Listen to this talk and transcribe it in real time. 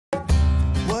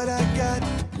What I got,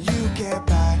 you can't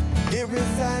buy. It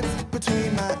resides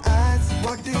between my eyes.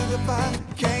 Walked through the fire,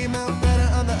 came out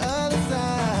better on the other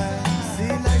side. See,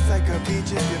 life's like a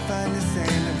beach if you find the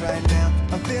sand. And right now,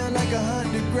 I'm feeling like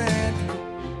 100 grand.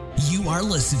 You are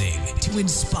listening to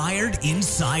Inspired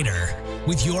Insider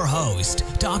with your host,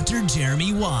 Dr.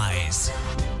 Jeremy Weisz.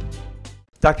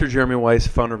 Dr. Jeremy Weisz,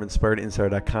 founder of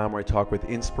InspiredInsider.com, where I talk with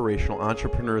inspirational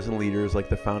entrepreneurs and leaders like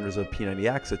the founders of P90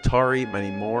 X, Atari, many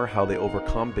more, how they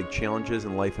overcome big challenges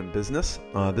in life and business.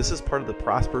 This is part of the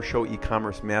Prosper Show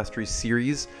e-commerce mastery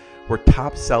series, where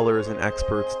top sellers and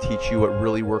experts teach you what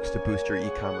really works to boost your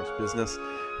e-commerce business.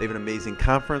 They have an amazing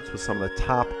conference with some of the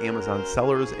top Amazon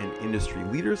sellers and industry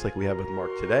leaders like we have with Mark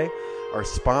today. Our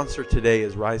sponsor today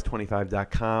is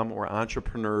Rise25.com, where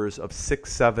entrepreneurs of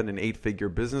 6, 7, and 8-figure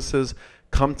businesses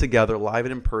come together live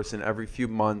and in person every few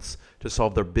months to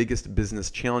solve their biggest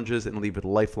business challenges and leave with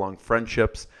lifelong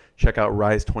friendships. Check out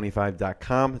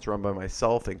Rise25.com. It's run by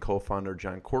myself and co-founder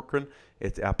John Corcoran.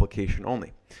 It's application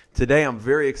only. Today, I'm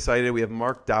very excited. We have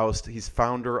Mark Daoust. He's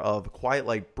founder of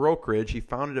QuietLightBrokerage. He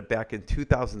founded it back in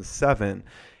 2007,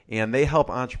 and they help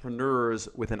entrepreneurs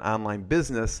with an online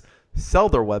business sell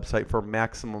their website for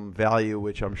maximum value,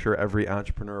 which I'm sure every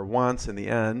entrepreneur wants in the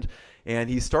end. And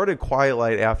he started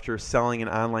QuietLight after selling an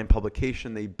online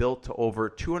publication they built to over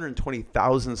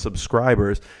 220,000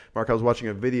 subscribers. Mark, I was watching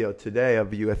a video today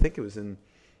of you, I think it was in,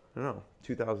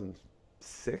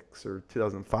 2006 or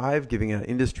 2005, giving an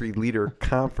industry leader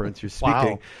conference. You're speaking.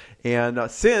 Wow.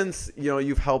 And since,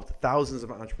 you've helped thousands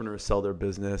of entrepreneurs sell their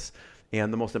business.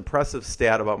 And the most impressive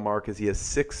stat about Mark is he has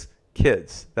 6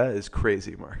 kids. That is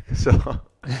crazy, Mark. So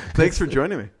thanks for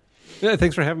joining me. Yeah,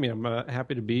 thanks for having me. I'm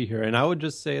happy to be here. And I would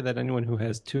just say that anyone who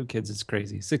has 2 kids is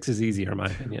crazy. 6 is easier, in my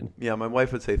opinion. Yeah, my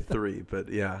wife would say 3, but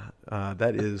yeah,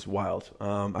 that is wild.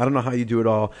 I don't know how you do it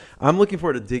all. I'm looking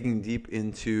forward to digging deep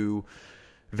into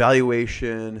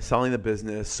valuation, selling the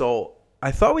business. So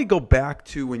I thought we'd go back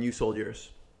to when you sold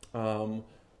yours.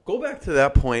 Go back to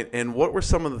that point, and what were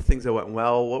some of the things that went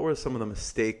well? What were some of the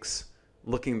mistakes?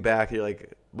 Looking back, you're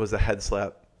like, was a head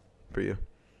slap for you?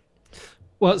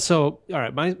 Well, so, all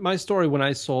right, my story when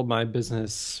I sold my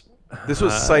business. This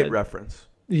was Site Reference.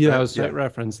 Yeah, right? It was Site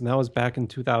Reference, and that was back in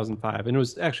 2005. And it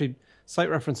was actually Site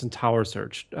Reference and Tower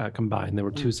Search combined. There were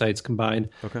 2 sites combined.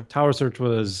 Okay. Tower Search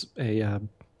was a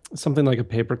something like a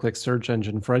pay-per-click search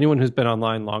engine for anyone who's been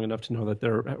online long enough to know that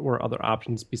there were other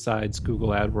options besides Google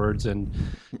AdWords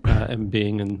and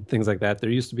Bing and things like that. There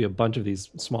used to be a bunch of these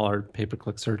smaller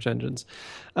pay-per-click search engines.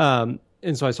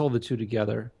 And so I sold the 2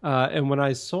 together. And when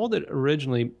I sold it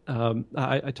originally,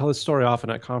 I tell this story often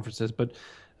at conferences, but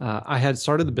I had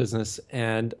started the business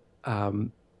and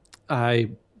I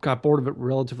got bored of it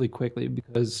relatively quickly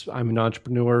because I'm an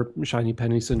entrepreneur, shiny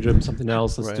penny syndrome, something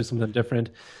else, let's do something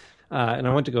different. And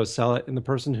I went to go sell it. And the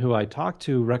person who I talked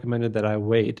to recommended that I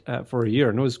wait for a year.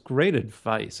 And it was great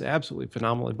advice, absolutely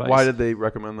phenomenal advice. Why did they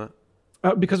recommend that?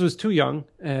 Because it was too young,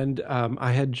 and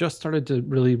I had just started to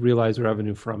really realize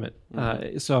revenue from it.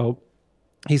 So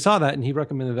he saw that, and he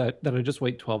recommended that I just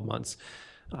wait 12 months,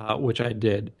 which I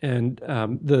did. And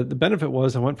the benefit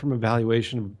was I went from a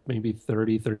valuation of maybe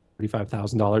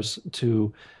 $35,000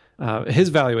 to his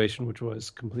valuation, which was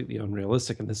completely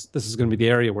unrealistic. And this is going to be the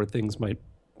area where things might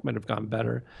have gone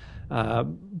better.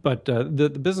 But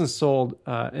the business sold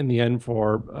in the end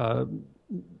for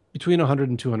between $100,000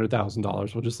 and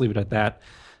 $200,000. We'll just leave it at that,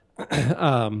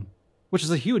 which is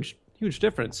a huge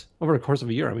difference over the course of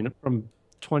a year. I mean, from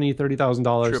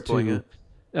 $20,000-$30,000 to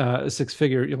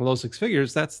low 6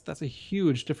 figures. That's a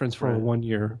huge difference for a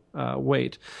 1-year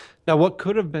wait. Now, what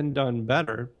could have been done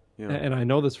better, and I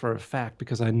know this for a fact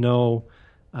because I know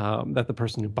that the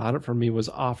person who bought it from me was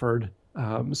offered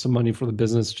some money for the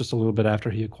business just a little bit after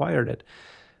he acquired it.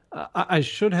 I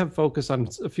should have focused on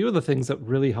a few of the things that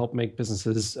really help make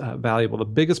businesses valuable. The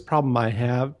biggest problem I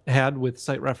had with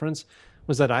Site Reference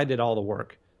was that I did all the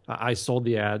work. I sold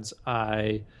the ads.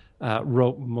 I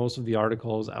wrote most of the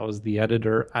articles. I was the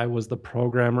editor. I was the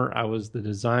programmer. I was the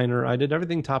designer. I did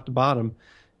everything top to bottom.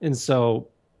 And so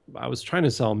I was trying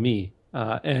to sell me.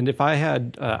 And if I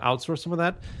had outsourced some of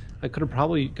that, I could have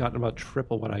probably gotten about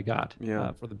triple what I got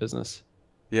for the business.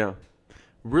 Yeah.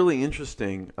 Really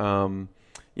interesting.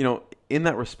 In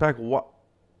that respect,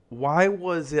 why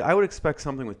was it? I would expect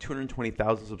something with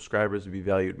 220,000 subscribers to be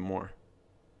valued more.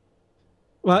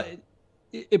 Well,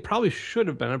 it probably should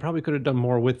have been. I probably could have done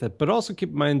more with it. But also keep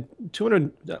in mind,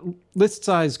 200 list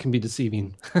size can be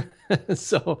deceiving.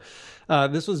 So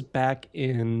this was back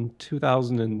in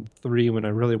 2003 when I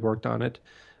really worked on it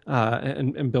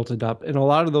and built it up. And a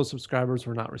lot of those subscribers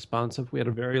were not responsive. We had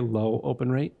a very low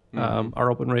open rate.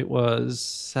 Our open rate was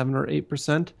 7 or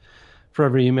 8%. for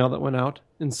every email that went out.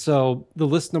 And so the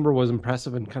list number was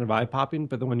impressive and kind of eye-popping,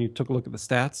 but then when you took a look at the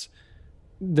stats,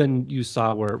 then you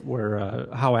saw where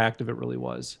how active it really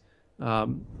was.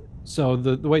 So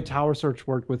the way Tower Search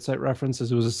worked with Site Reference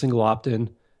is it was a single opt-in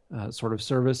sort of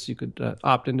service. You could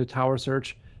opt into Tower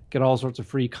Search, get all sorts of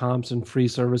free comps and free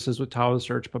services with Tower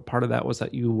Search, but part of that was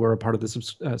that you were a part of the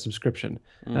subscription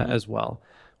as well,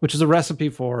 which is a recipe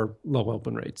for low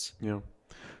open rates. Yeah.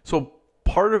 So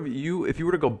part of you, if you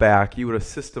were to go back, you would have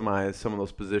systemized some of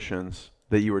those positions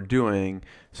that you were doing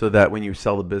so that when you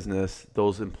sell the business,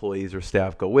 those employees or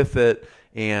staff go with it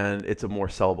and it's a more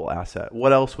sellable asset.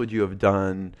 What else would you have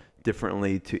done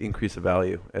differently to increase the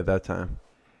value at that time?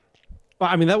 Well,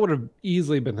 I mean, that would have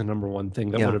easily been the number one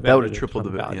thing that would have tripled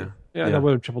the value. Yeah, that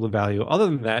would have tripled the value. Other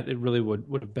than that, it really would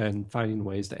have been finding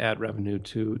ways to add revenue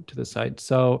to the site.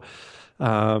 So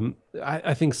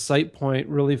I think SitePoint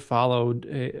really followed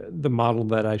the model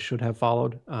that I should have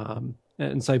followed. And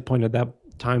SitePoint at that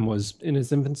time was in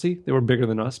its infancy. They were bigger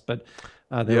than us, but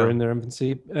they were in their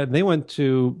infancy. They went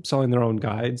to selling their own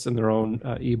guides and their own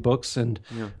ebooks and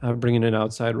bringing in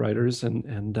outside writers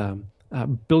and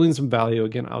building some value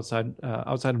again outside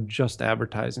of just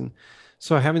advertising.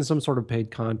 So having some sort of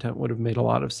paid content would have made a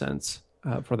lot of sense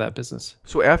for that business.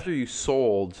 So after you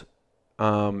sold,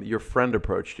 your friend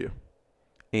approached you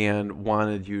and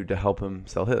wanted you to help him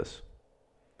sell his.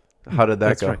 How did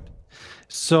that go? Correct.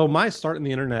 So my start in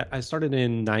the internet, I started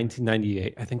in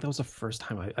 1998. I think that was the first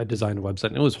time I designed a website.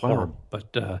 And it was horrible,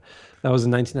 but that was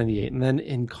in 1998. And then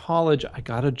in college, I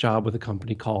got a job with a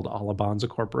company called Alabanza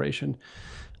Corporation.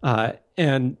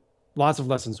 And lots of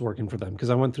lessons working for them because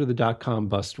I went through the dot-com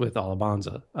bust with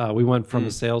Alabanza. We went from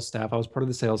the sales staff. I was part of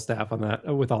the sales staff on that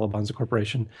with Alabanza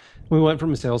Corporation. We went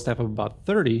from a sales staff of about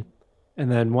 30.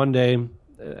 And then one day,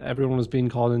 everyone was being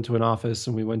called into an office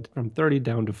and we went from 30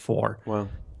 down to 4. Wow.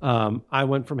 I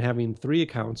went from having 3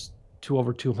 accounts to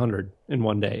over 200 in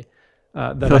one day.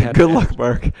 Good luck,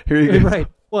 Mark. Here you go. Right.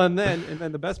 Well, and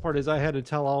then the best part is I had to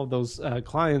tell all of those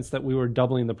clients that we were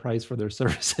doubling the price for their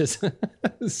services.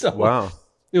 So wow,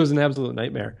 it was an absolute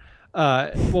nightmare.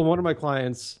 Well, one of my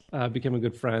clients became a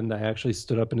good friend. I actually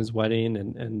stood up in his wedding,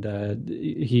 and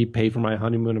he paid for my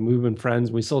honeymoon, and we've been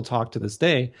friends. We still talk to this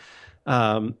day.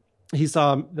 He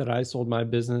saw that I sold my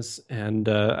business, and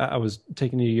I was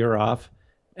taking a year off.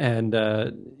 And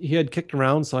he had kicked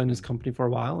around selling his company for a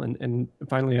while, and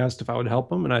finally asked if I would help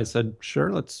him. And I said,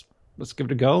 sure, let's give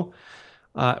it a go.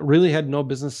 Really had no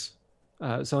business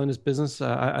selling his business.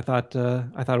 I thought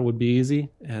it would be easy,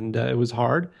 and it was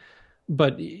hard.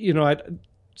 But I had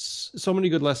so many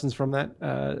good lessons from that.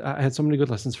 I had sold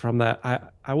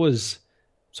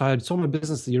my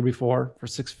business the year before for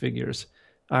 6 figures.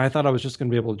 I thought I was just going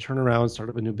to be able to turn around, start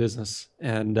up a new business.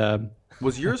 And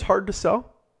was yours hard to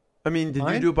sell? I mean, did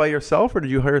you do it by yourself, or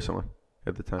did you hire someone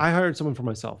at the time? I hired someone for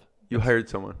myself. You hired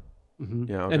someone? Mm-hmm.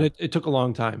 Yeah. Okay. And it took a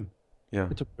long time. Yeah.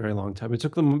 It took a very long time. It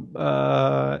took them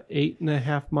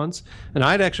 8.5 months, and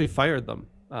I'd actually fired them.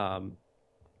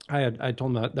 I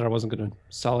told them that I wasn't going to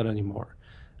sell it anymore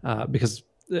because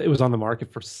it was on the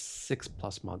market for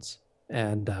 6+ months,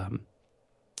 and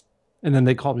then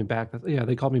they called me back.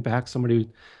 They called me back. Somebody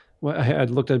I had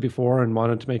looked at it before and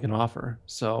wanted to make an offer,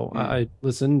 so I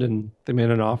listened, and they made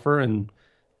an offer, and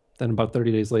then about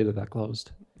 30 days later, that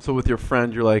closed. So with your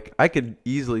friend, you're like, I could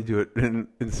easily do it in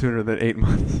sooner than 8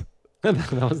 months.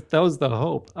 that was the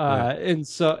hope. And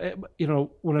so,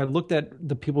 when I looked at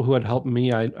the people who had helped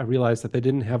me, I realized that they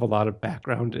didn't have a lot of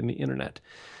background in the internet.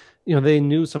 They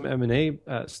knew some M&A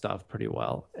stuff pretty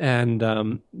well,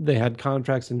 and they had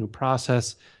contracts and new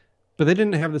process, but they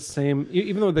didn't have the same,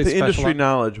 even though the industry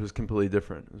knowledge was completely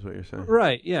different, is what you're saying.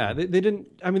 Right, yeah. They didn't,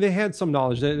 they had some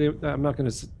knowledge. I'm not going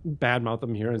to badmouth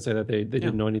them here and say that they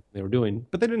didn't know anything they were doing,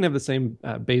 but they didn't have the same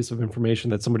base of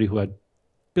information that somebody who had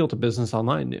built a business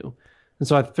online knew. And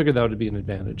so I figured that would be an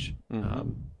advantage.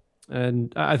 Mm-hmm.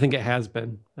 And I think it has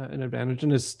been an advantage,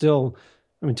 and it's still,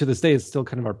 to this day, it's still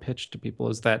kind of our pitch to people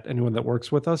is that anyone that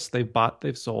works with us, they've bought,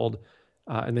 they've sold,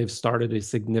 and they've started a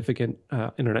significant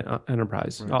internet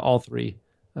enterprise, right. All 3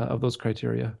 of those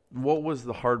criteria. What was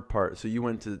the hard part? So you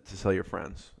went to sell your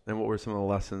friends, and what were some of the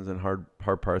lessons and hard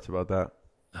parts about that?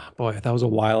 Oh, boy, that was a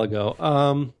while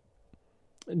ago.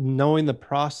 Knowing the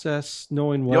process,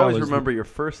 knowing what you always remember your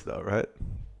first, though, right?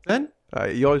 Ben?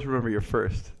 You always remember your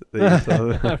first. I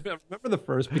remember the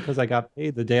first because I got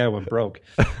paid the day I went broke.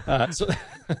 So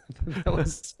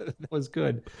that was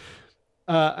good.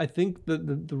 I think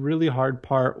the really hard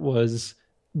part was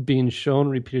being shown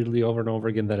repeatedly over and over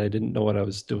again that I didn't know what I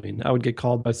was doing. I would get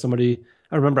called by somebody.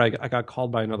 I remember I got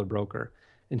called by another broker,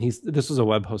 and this was a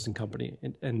web hosting company,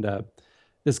 and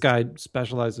This guy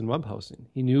specialized in web hosting.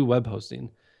 He knew web hosting.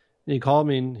 And he called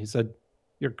me and he said,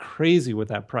 "You're crazy with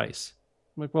that price."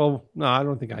 I'm like, "Well, no, I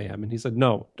don't think I am." And he said,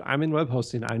 "No, I'm in web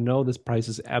hosting. I know this price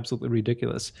is absolutely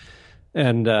ridiculous."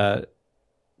 And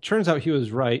turns out he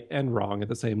was right and wrong at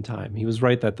the same time. He was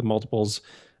right that the multiples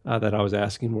that I was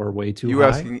asking were way too high. You were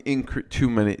asking too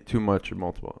much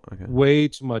multiple. Okay. Way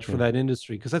too much for that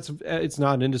industry, because it's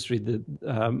not an industry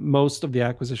that most of the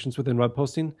acquisitions within web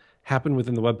hosting happen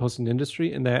within the web hosting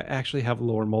industry, and they actually have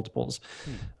lower multiples.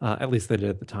 At least they did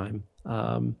at the time.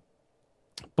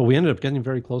 But we ended up getting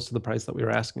very close to the price that we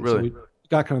were asking. Really? So we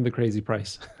got kind of the crazy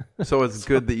price. So it's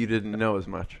good that you didn't know as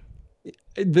much.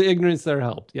 The ignorance there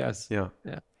helped. Yes. Yeah.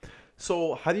 Yeah.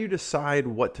 So how do you decide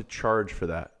what to charge for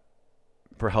that,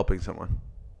 for helping someone?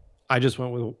 I just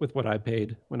went with what I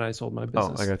paid when I sold my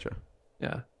business. Oh, I gotcha.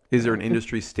 Yeah. Is there an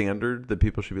industry standard that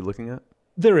people should be looking at?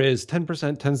 There is.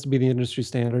 10% tends to be the industry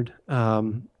standard.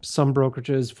 Some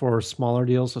brokerages for smaller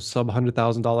deals, so sub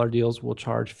 $100,000 deals, will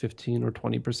charge 15 or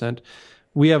 20%.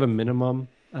 We have a minimum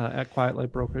at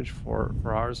QuietLightBrokerage for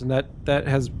ours, and that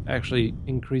has actually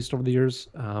increased over the years.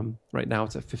 Right now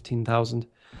it's at 15,000.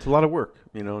 It's a lot of work,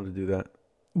 to do that.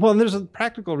 Well, and there's a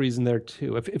practical reason there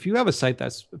too. If you have a site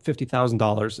that's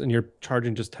 $50,000 and you're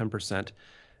charging just 10%,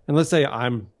 and let's say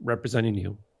I'm representing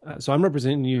you, so I'm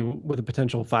representing you with a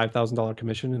potential $5,000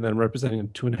 commission, and then I'm representing a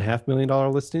 $2.5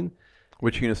 million listing.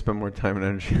 Which you're going to spend more time and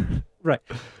energy on. Right.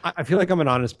 I feel like I'm an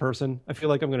honest person. I feel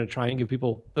like I'm going to try and give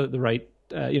people the right,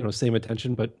 same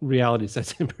attention, but reality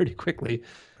sets in pretty quickly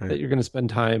that you're going to spend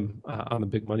time on the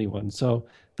big money one. So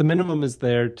the minimum is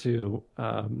there to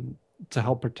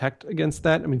help protect against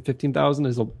that. I mean, 15,000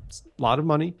 is a lot of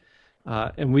money,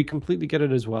 and we completely get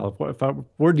it as well. If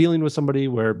we're dealing with somebody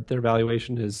where their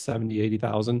valuation is 70,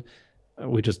 80,000,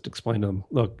 we just explain to them,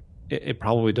 look, it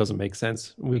probably doesn't make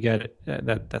sense. We get it.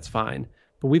 That's fine.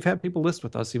 But we've had people list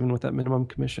with us even with that minimum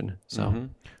commission. So,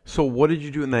 So what did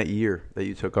you do in that year that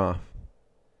you took off?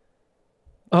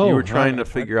 Oh, you were trying to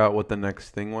figure out what the next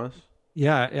thing was?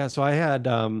 Yeah. So I had,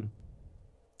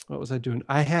 what was I doing?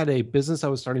 I had a business I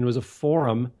was starting. It was a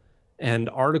forum and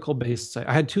article-based site.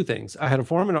 I had two things. I had a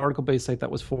forum and an article-based site that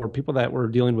was for people that were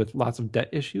dealing with lots of debt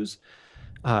issues.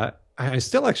 I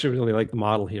still actually really like the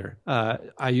model here.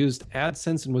 I used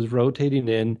AdSense and was rotating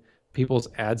in people's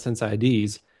AdSense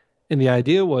IDs. And the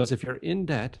idea was, if you're in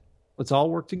debt, let's all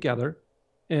work together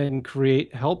and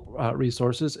create help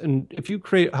resources. And if you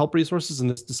create help resources in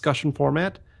this discussion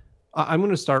format, I'm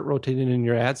going to start rotating in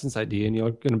your AdSense ID, and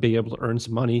you're going to be able to earn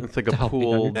some money. It's like a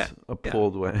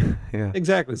pooled way. Yeah,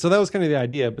 exactly. So that was kind of the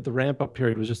idea, but the ramp up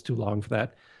period was just too long for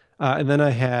that. And then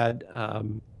I had a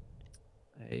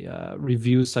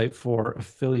review site for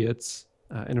affiliates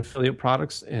and affiliate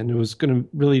products, and it was going to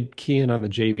really key in on the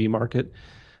JV market.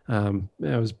 It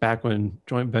was back when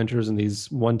joint ventures and these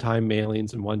one-time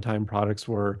mailings and one-time products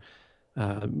were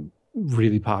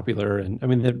really popular. And I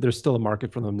mean, there's still a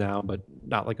market for them now, but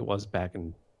not like it was back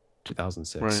in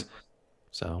 2006. Right.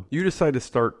 So you decided to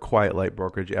start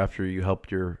QuietLightBrokerage after you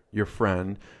helped your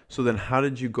friend. So then how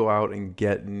did you go out and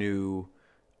get new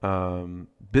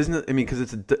business? I mean,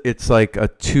 because it's like a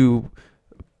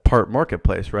two-part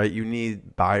marketplace, right? You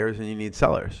need buyers and you need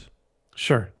sellers.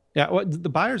 Sure. Yeah. Well, the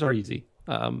buyers are easy.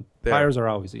 Buyers are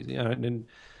always easy. And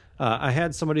I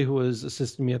had somebody who was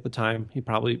assisting me at the time. He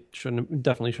definitely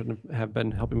shouldn't have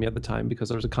been helping me at the time because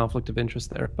there was a conflict of interest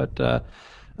there. But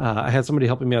I had somebody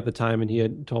helping me at the time, and he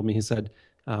had told me, he said,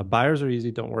 buyers are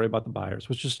easy. Don't worry about the buyers,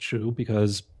 which is true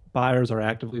because buyers are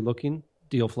actively looking.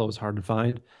 Deal flow is hard to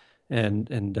find. And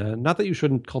not that you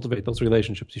shouldn't cultivate those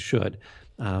relationships, you should.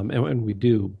 And we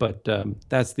do, but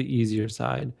that's the easier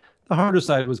side. The harder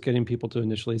side was getting people to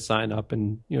initially sign up,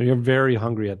 and you're very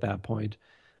hungry at that point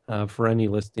for any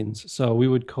listings. So we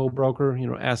would co-broker,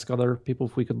 ask other people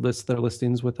if we could list their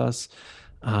listings with us.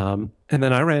 And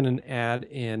then I ran an ad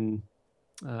in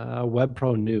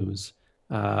WebPro News.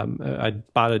 I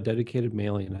bought a dedicated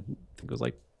mailing. I think it was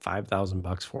like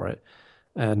 $5,000 for it.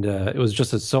 And it was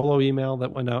just a solo email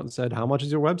that went out and said, "How much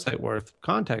is your website worth?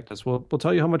 Contact us. We'll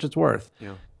tell you how much it's worth."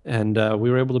 Yeah. And we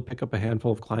were able to pick up a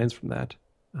handful of clients from that.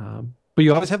 But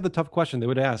you always have the tough question. They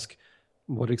would ask,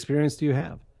 "What experience do you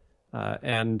have?"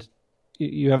 And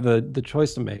you have the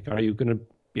choice to make. Are you going to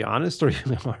be honest, or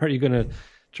are you going to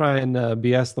try and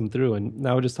BS them through? And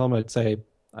I would just tell them, I'd say,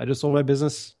 "I just sold my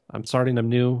business. I'm starting. I'm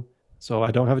new. So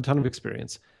I don't have a ton of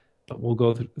experience, but we'll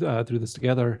go through this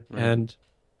together." Right. And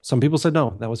some people said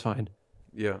no. That was fine.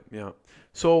 Yeah.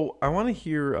 So I want to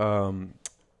hear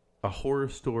a horror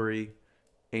story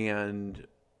and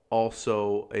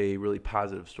also a really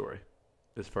positive story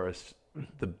as far as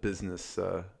the business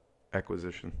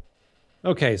acquisition.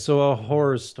 Okay, so a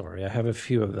horror story. I have a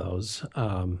few of those.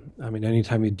 I mean,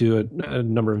 anytime you do a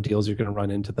number of deals, you're going to run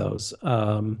into those.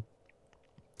 Let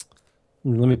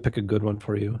me pick a good one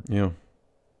for you. Yeah.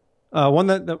 One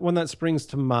that springs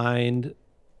to mind.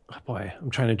 Oh boy, I'm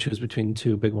trying to choose between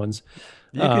two big ones.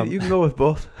 You can go with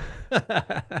both.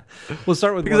 We'll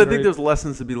start with because one I think there's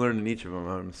lessons to be learned in each of them.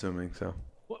 I'm assuming so.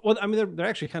 Well, I mean, they're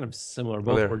actually kind of similar.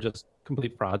 Both were just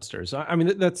complete fraudsters. I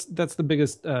mean, that's the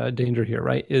biggest danger here,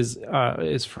 right? Is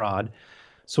fraud.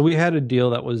 So we had a deal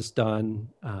that was done,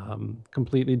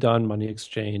 completely done, money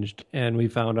exchanged, and we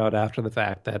found out after the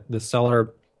fact that the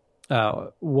seller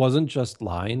wasn't just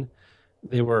lying;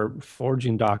 they were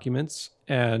forging documents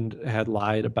and had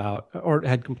lied about, or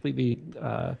had completely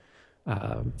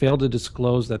failed to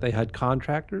disclose that they had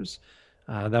contractors.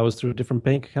 That was through a different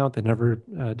bank account. They never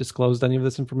disclosed any of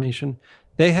this information.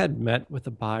 They had met with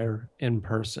the buyer in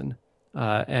person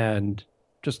and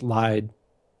just lied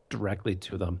directly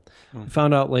to them. We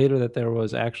found out later that there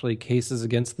was actually cases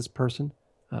against this person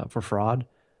for fraud,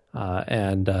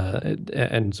 and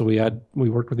so we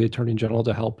worked with the Attorney General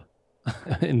to help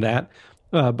in that.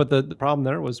 But the problem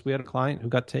there was we had a client who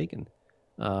got taken,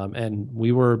 and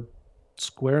we were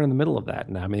square in the middle of that.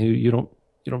 And I mean, you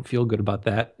don't feel good about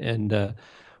that. And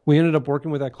we ended up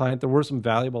working with that client. There were some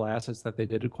valuable assets that they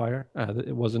did acquire.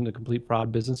 It wasn't a complete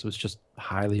fraud business. It was just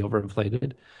highly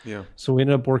overinflated. Yeah. So we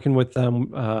ended up working with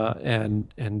them,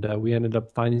 and we ended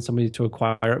up finding somebody to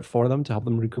acquire it for them to help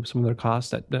them recoup some of their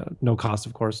costs at no cost,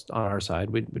 of course, on our side.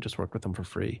 We just worked with them for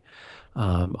free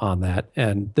on that.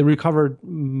 And they recovered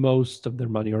most of their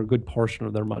money, or a good portion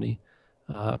of their money,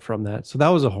 from that. So that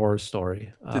was a horror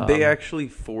story. Did they actually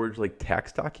forge like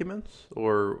tax documents,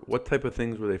 or what type of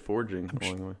things were they forging?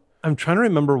 I'm trying to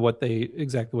remember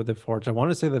exactly what they forged. I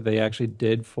want to say that they actually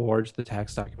did forge the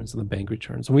tax documents and the bank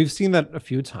returns. And we've seen that a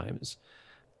few times.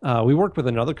 We worked with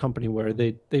another company where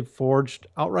they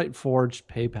outright forged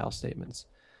PayPal statements.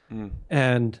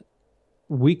 And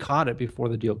we caught it before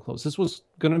the deal closed. This was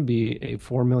going to be a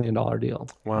 $4 million deal.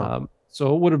 Wow.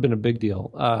 So it would have been a big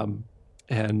deal.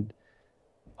 And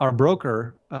our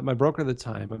broker, my broker at the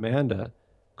time, Amanda,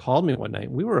 called me one night.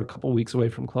 We were a couple weeks away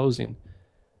from closing.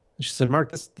 And she said,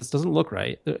 Mark, this doesn't look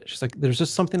right. She's like, there's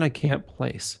just something I can't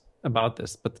place about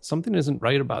this, but something isn't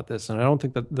right about this. And I don't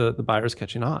think that the buyer's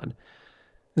catching on.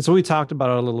 And so we talked about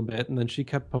it a little bit, and then she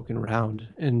kept poking around,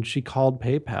 and she called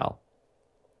PayPal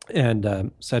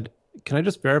and said, can I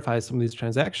just verify some of these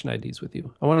transaction IDs with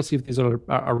you? I want to see if these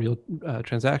are real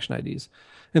transaction IDs.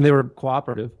 And they were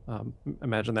cooperative.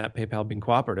 Imagine that, PayPal being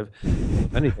cooperative,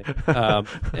 if anything.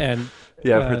 And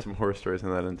yeah, I've heard some horror stories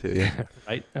on that one too. Yeah,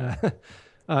 right.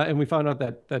 And we found out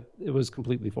that it was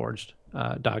completely forged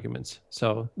documents.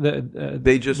 So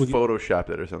they just photoshopped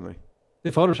it or something.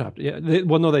 They photoshopped it. Yeah.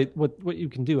 What you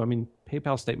can do. I mean,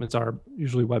 PayPal statements are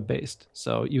usually web-based,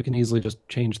 so you can easily just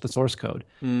change the source code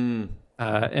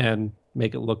and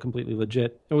make it look completely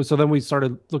legit. So then we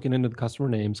started looking into the customer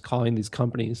names, calling these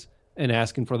companies, and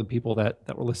asking for the people that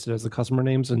were listed as the customer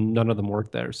names, and none of them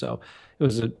worked there. So it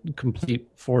was a complete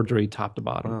forgery, top to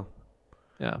bottom. Wow.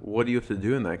 Yeah. What do you have to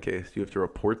do in that case? Do you have to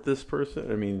report this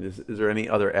person? I mean, is there any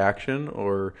other action,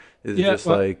 or is it just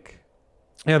like?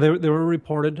 Yeah, they were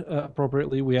reported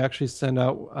appropriately. We actually send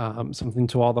out something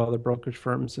to all the other brokerage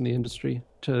firms in the industry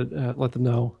to let them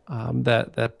know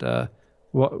that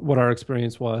what our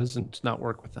experience was, and to not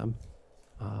work with them.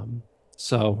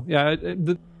 So yeah,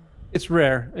 it's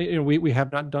rare. We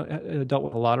have not dealt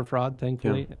with a lot of fraud,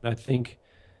 thankfully. Yeah. And I think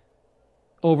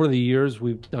over the years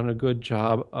we've done a good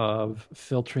job of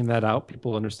filtering that out.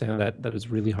 People understand that it's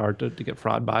really hard to get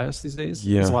fraud bias these days.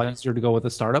 Yeah. It's a lot easier to go with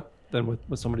a startup than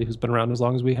with somebody who's been around as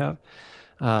long as we have.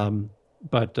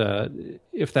 But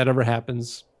if that ever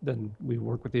happens, then we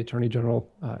work with the Attorney General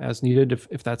as needed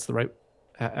if that's the right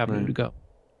avenue to go.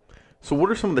 So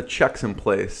what are some of the checks in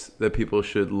place that people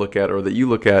should look at, or that you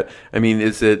look at? I mean,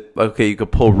 is it, okay, you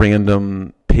could pull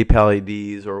random PayPal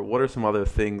IDs, or what are some other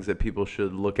things that people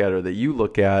should look at, or that you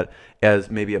look at as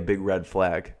maybe a big red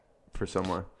flag for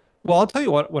someone? Well, I'll tell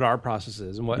you what our process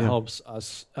is and what helps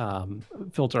us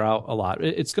filter out a lot.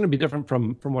 It's going to be different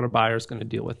from what a buyer is going to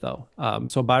deal with, though.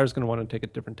 So a buyer is going to want to take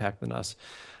a different tack than us.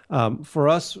 For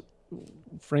us,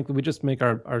 frankly, we just make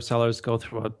our sellers go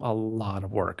through a lot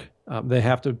of work. They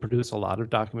have to produce a lot of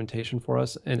documentation for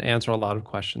us and answer a lot of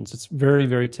questions. It's very,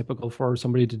 very typical for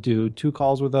somebody to do 2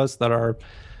 calls with us that are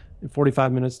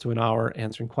 45 minutes to an hour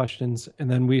answering questions.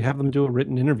 And then we have them do a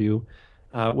written interview,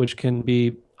 which can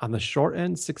be on the short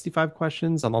end, 65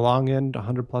 questions, on the long end,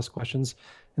 100 plus questions.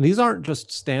 And these aren't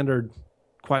just standard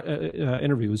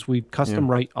interviews. We custom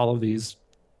write all of these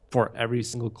for every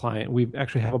single client. We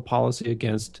actually have a policy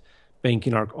against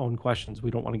banking our own questions.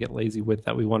 We don't want to get lazy with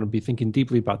that. We want to be thinking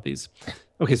deeply about these.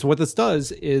 Okay, so what this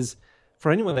does is,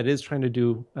 for anyone that is trying to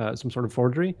do some sort of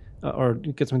forgery or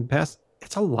get something passed,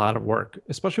 it's a lot of work,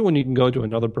 especially when you can go to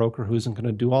another broker who isn't going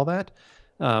to do all that.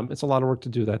 It's a lot of work to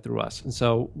do that through us. And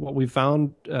so what we've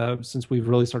found since we've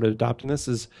really started adopting this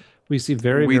is we see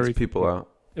very people out.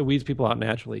 It weeds people out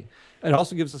naturally. It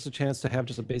also gives us a chance to have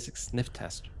just a basic sniff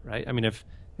test, right? I mean, if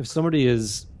somebody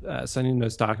is sending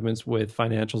us documents with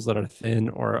financials that are thin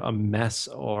or a mess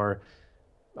or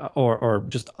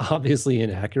just obviously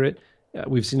inaccurate,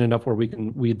 we've seen enough where we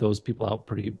can weed those people out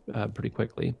pretty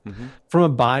quickly. Mm-hmm. From a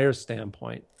buyer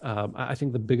standpoint, I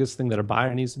think the biggest thing that a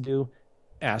buyer needs to do,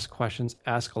 ask questions,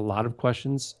 ask a lot of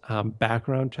questions,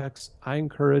 background checks. I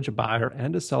encourage a buyer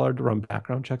and a seller to run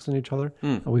background checks on each other.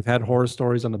 We've had horror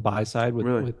stories on the buy side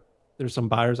with there's some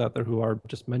buyers out there who are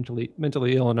just mentally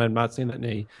ill, and I'm not saying that in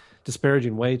a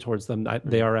disparaging way towards them.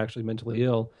 They are actually mentally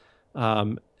ill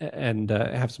and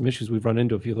have some issues. We've run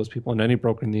into a few of those people, and any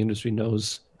broker in the industry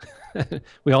knows.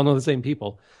 We all know the same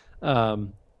people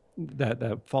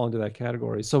that fall into that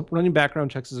category. So running background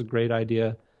checks is a great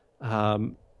idea.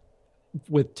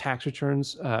 With tax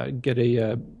returns, get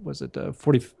a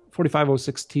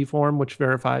 4506T form, which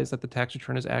verifies that the tax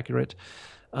return is accurate.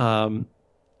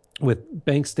 With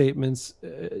bank statements,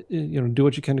 do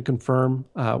what you can to confirm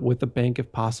with the bank,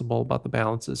 if possible, about the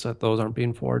balances so that those aren't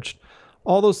being forged.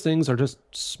 All those things are just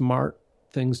smart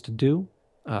things to do,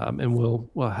 and will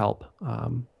help.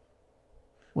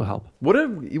 Will help. What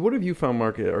have you found,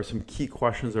 Mark, are some key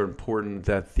questions that are important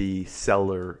that the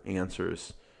seller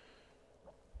answers?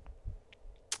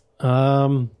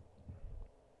 I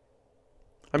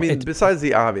mean, besides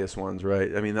the obvious ones,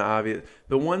 right? I mean,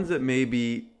 the ones that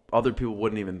maybe other people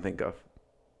wouldn't even think of.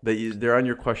 They're on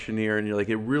your questionnaire, and you're like,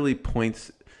 it really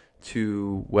points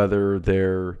to whether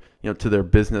they're, to their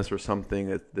business or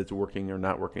something that's working or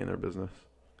not working in their business.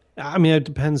 I mean, it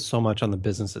depends so much on the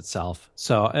business itself.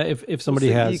 So if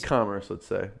somebody has e-commerce, let's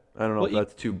say, I don't know if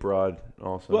that's too broad.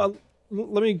 Also, well,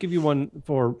 let me give you one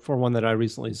for one that I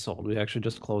recently sold. We actually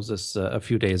just closed this a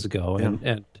few days ago,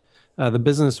 and the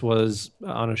business was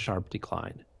on a sharp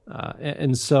decline.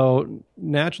 And so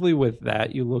naturally with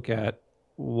that, you look at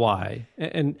why,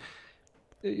 and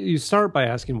you start by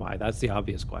asking why. That's the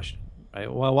obvious question,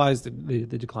 right? Well, why is the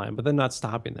decline? But then not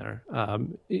stopping there.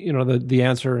 The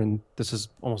answer, and this is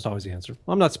almost always the answer,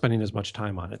 well, I'm not spending as much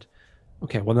time on it.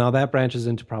 Okay, well, now that branches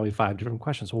into probably 5 different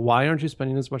questions. Well, why aren't you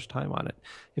spending as much time on it?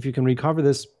 If you can recover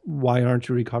this, why aren't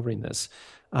you recovering this?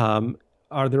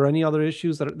 Are there any other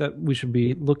issues that we should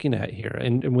be looking at here?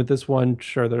 And with this one,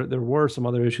 sure, there were some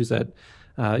other issues that,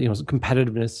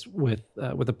 competitiveness with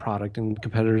the product and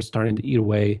competitors starting to eat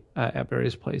away at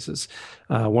various places.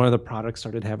 One of the products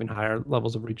started having higher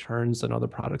levels of returns than other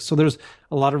products. So there's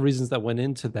a lot of reasons that went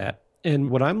into that.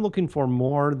 And what I'm looking for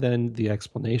more than the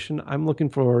explanation, I'm looking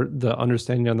for the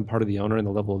understanding on the part of the owner and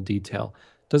the level of detail.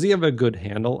 Does he have a good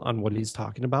handle on what he's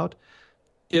talking about?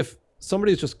 If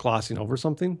somebody's just glossing over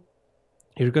something,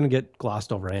 you're going to get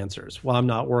glossed over answers. Well, I'm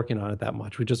not working on it that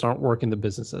much. We just aren't working the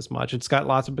business as much. It's got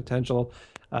lots of potential.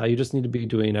 You just need to be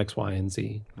doing X, Y, and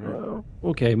Z.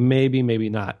 Okay, maybe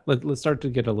not. Let's start to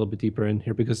get a little bit deeper in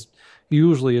here, because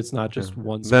usually it's not just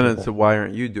one. Then it's why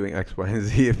aren't you doing X, Y, and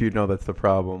Z if you know that's the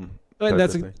problem? And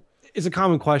it's a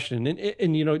common question,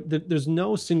 and there's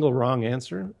no single wrong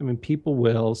answer. I mean, people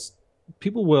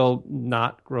will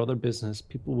not grow their business.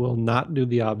 People will not do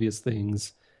the obvious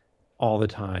things all the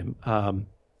time.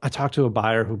 I talked to a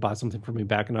buyer who bought something from me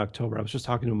back in October. I was just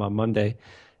talking to him on Monday,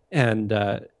 and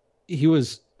he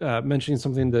was mentioning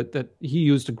something that he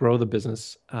used to grow the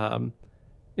business.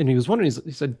 And he was wondering,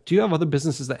 he said, do you have other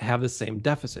businesses that have the same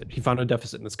deficit? He found a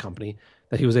deficit in this company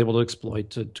that he was able to exploit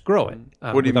to grow it.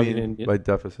 What do you mean by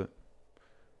deficit?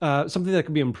 Something that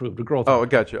could be improved, a growth. Oh, I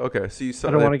got you. Okay. So you saw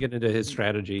I don't want to get into his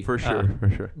strategy. For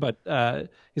sure. But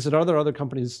he said, are there other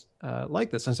companies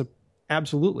like this? And I said,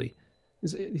 absolutely.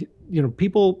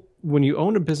 People, when you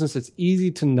own a business, it's easy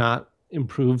to not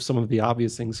improve some of the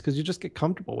obvious things because you just get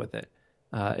comfortable with it.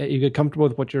 You get comfortable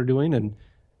with what you're doing, and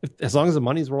as long as the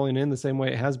money's rolling in the same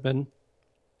way it has been,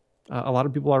 a lot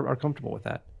of people are comfortable with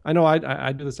that. I know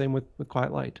I do the same with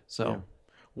QuietLight. So, yeah.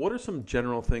 What are some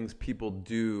general things people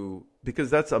do? Because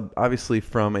that's obviously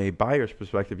from a buyer's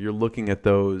perspective, you're looking at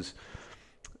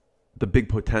the big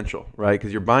potential, right?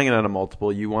 Because you're buying it at a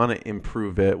multiple, you want to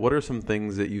improve it. What are some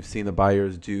things that you've seen the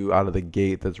buyers do out of the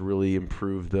gate that's really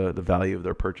improved the value of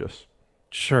their purchase?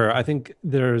 Sure. I think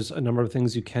there's a number of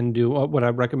things you can do. What I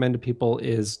recommend to people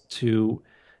is to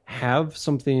have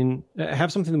something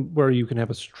where you can have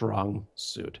a strong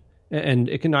suit. And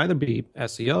it can either be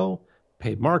SEO,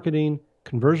 paid marketing,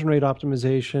 conversion rate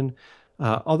optimization.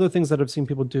 Other things that I've seen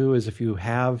people do is if you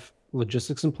have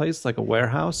logistics in place, like a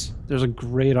warehouse, there's a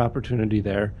great opportunity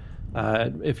there.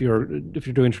 If you're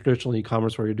doing traditional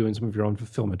e-commerce where you're doing some of your own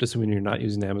fulfillment, assuming you're not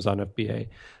using Amazon FBA,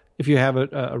 if you have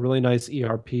a really nice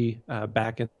ERP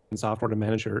backend software to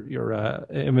manage your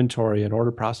inventory and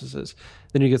order processes,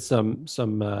 then you get some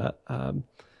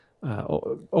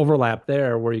overlap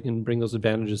there where you can bring those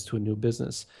advantages to a new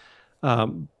business.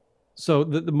 So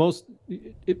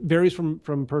it varies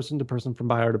from person to person, from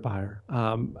buyer to buyer.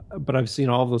 But I've seen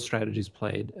all of those strategies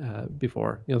played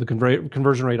before. The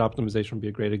conversion rate optimization would be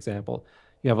a great example.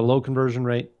 You have a low conversion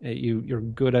rate. You're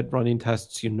good at running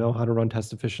tests. You know how to run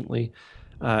tests efficiently,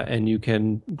 and you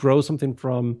can grow something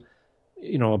from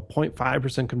a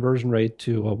 0.5% conversion rate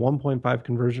to a 1.5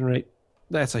 conversion rate.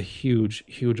 That's a huge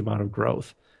amount of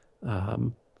growth.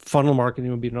 Funnel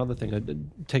marketing would be another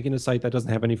thing. Taking a site that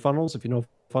doesn't have any funnels, if you know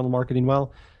funnel marketing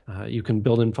well, you can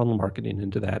build in funnel marketing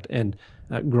into that and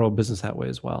grow a business that way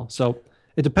as well. So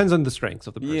it depends on the strengths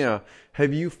of the person. Yeah.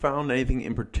 Have you found anything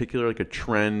in particular, like a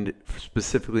trend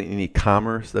specifically in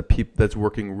e-commerce that's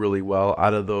working really well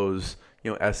out of those,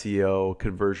 SEO,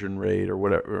 conversion rate or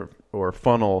whatever, or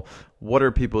funnel? What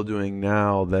are people doing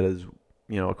now that is,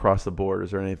 across the board? Is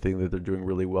there anything that they're doing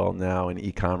really well now in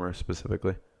e-commerce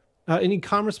specifically? In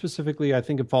e-commerce specifically, I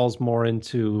think it falls more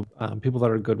into people that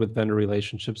are good with vendor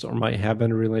relationships or might have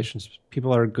vendor relationships.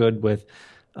 People that are good with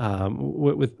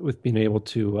being able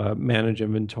to manage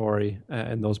inventory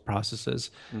and those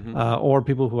processes, or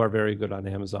people who are very good on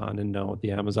Amazon and know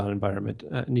the Amazon environment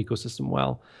and ecosystem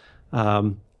well.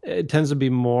 It tends to be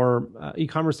more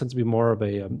e-commerce tends to be more of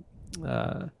a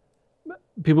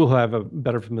people who have a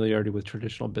better familiarity with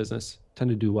traditional business tend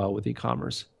to do well with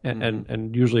e-commerce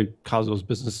and usually cause those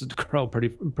businesses to grow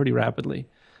pretty rapidly.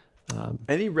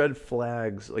 Any red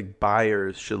flags like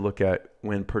buyers should look at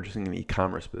when purchasing an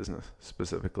e-commerce business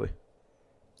specifically?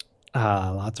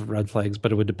 Lots of red flags,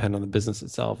 but it would depend on the business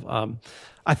itself.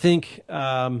 I think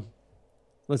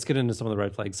let's get into some of the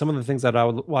red flags. Some of the things that I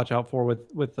would watch out for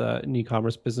with an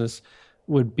e-commerce business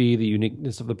would be the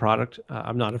uniqueness of the product.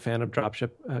 I'm not a fan of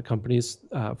dropship companies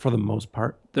for the most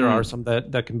part. There are some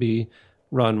that can be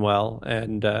run well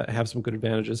and have some good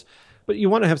advantages, but you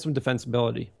want to have some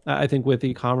defensibility. I think with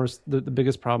e-commerce, the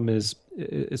biggest problem is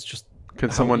it's just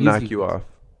can someone knock you off?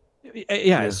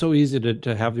 Yeah, it's so easy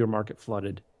to have your market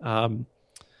flooded.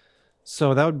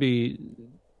 So that would be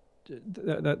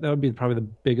probably the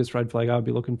biggest red flag I would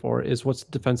be looking for is what's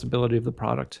the defensibility of the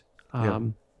product.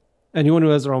 Anyone who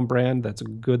has their own brand, that's a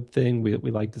good thing. We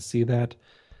like to see that.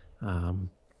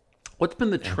 What's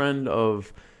been the trend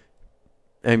of?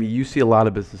 I mean, you see a lot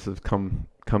of businesses come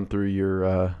through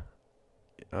your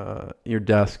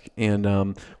desk,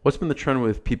 and what's been the trend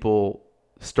with people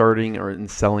starting or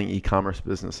selling e-commerce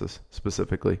businesses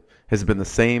specifically? Has it been the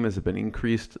same? Has it been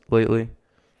increased lately?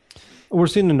 We're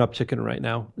seeing an uptick in it right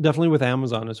now. Definitely with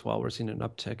Amazon as well. We're seeing an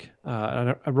uptick.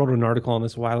 I wrote an article on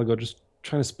this a while ago, just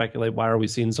trying to speculate why are we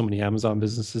seeing so many Amazon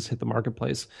businesses hit the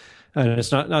marketplace. And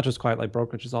it's not just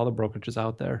QuietLightBrokerage, it's all the brokerages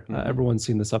out there. Everyone's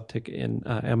seen this uptick in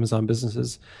Amazon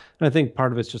businesses. And I think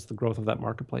part of it's just the growth of that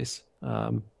marketplace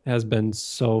has been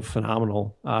so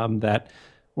phenomenal that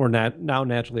we're now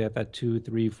naturally at that 2,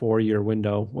 3, 4 year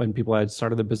window when people had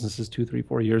started their businesses 2, 3,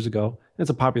 4 years ago.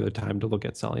 It's a popular time to look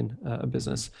at selling a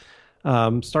business.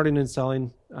 Starting and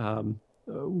selling,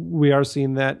 we are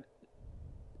seeing that.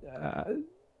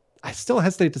 I still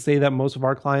hesitate to say that most of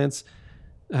our clients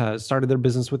started their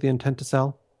business with the intent to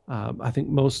sell. I think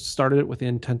most started it with the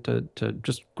intent to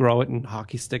just grow it and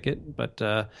hockey stick it. But,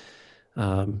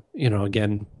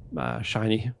 again,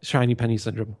 shiny penny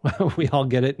syndrome. We all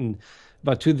get it. And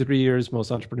about 2 to 3 years,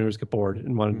 most entrepreneurs get bored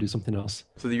and want to do something else.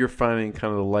 So you're finding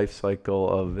kind of the life cycle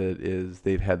of it is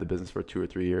they've had the business for 2 or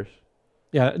 3 years?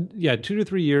 Yeah. 2 to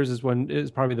 3 years is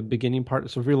probably the beginning part.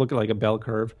 So if you look at like a bell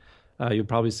curve, you'll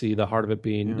probably see the heart of it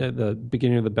being the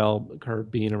beginning of the bell curve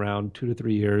being around 2 to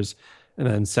 3 years, and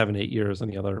then 7, 8 years on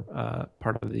the other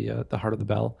part of the heart of the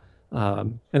bell,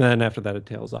 and then after that it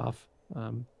tails off.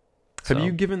 Have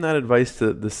you given that advice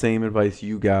to the same advice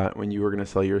you got when you were going to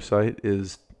sell your site?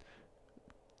 Is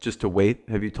just to wait?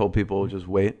 Have you told people just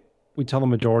wait? We tell the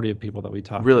majority of people that we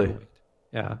talk. Really? To wait.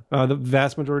 Yeah, the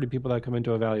vast majority of people that come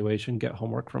into evaluation get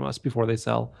homework from us before they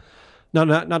sell. No,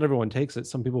 not everyone takes it.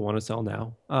 Some people want to sell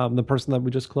now. The person that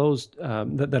we just closed,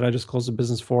 that I just closed a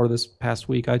business for this past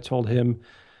week, I told him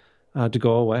to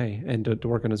go away and to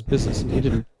work on his business, and he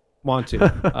didn't want to,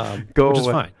 Go which away.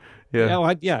 is fine. Yeah.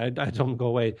 I don't go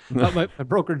away. My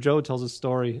broker Joe tells a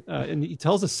story, and he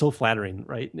tells us so flattering,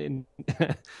 right? And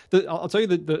I'll tell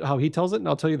you how he tells it, and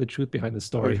I'll tell you the truth behind the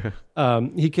story.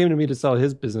 Okay. He came to me to sell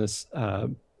his business,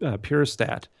 Pure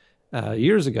Stat,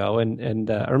 years ago, and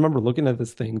I remember looking at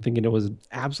this thing, thinking it was an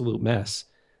absolute mess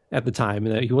at the time,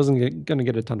 and that he wasn't going to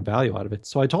get a ton of value out of it.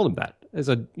 So I told him that. I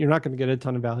said, "You're not going to get a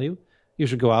ton of value. You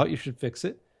should go out. You should fix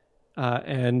it,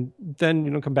 and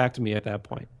then come back to me at that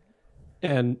point."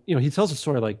 And he tells a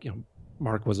story like,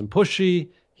 Mark wasn't pushy.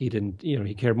 He didn't,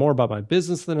 he cared more about my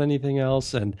business than anything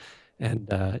else, and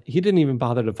he didn't even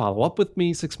bother to follow up with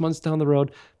me 6 months down the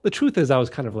road. The truth is, I was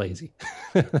kind of lazy.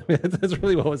 I mean, that's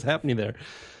really what was happening there.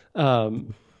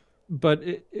 But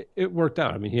it worked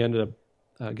out. I mean, he ended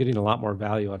up getting a lot more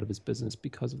value out of his business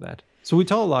because of that. So we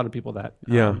tell a lot of people that.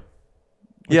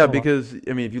 Yeah, because,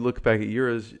 I mean, if you look back at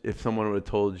yours, if someone would have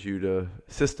told you to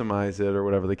systemize it or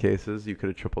whatever the case is, you could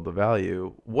have tripled the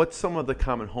value. What's some of the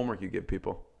common homework you give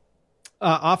people?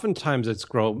 Oftentimes it's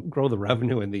grow the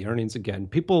revenue and the earnings again.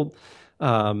 People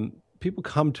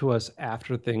come to us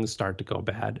after things start to go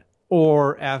bad,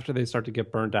 or after they start to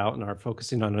get burned out and are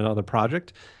focusing on another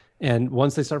project. And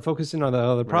once they start focusing on the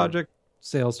other project,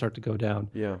 sales start to go down.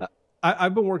 Yeah.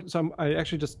 I've been working. So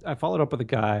I followed up with a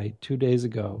guy 2 days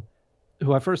ago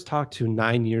who I first talked to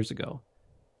 9 years ago,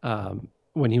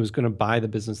 when he was going to buy the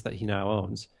business that he now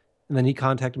owns. And then he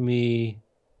contacted me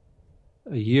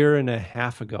a year and a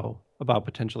half ago about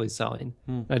potentially selling.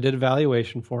 I did a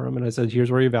valuation for him, and I said,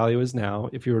 here's where your value is now.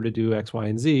 If you were to do X, Y,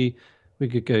 and Z, we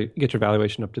could get your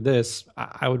valuation up to this.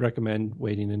 I would recommend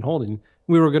waiting and holding.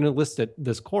 We were going to list it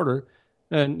this quarter,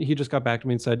 and he just got back to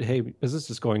me and said, hey, business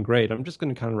is going great. I'm just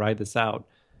going to kind of ride this out.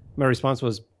 My response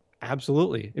was,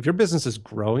 absolutely. If your business is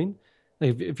growing,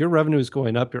 if your revenue is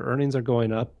going up, your earnings are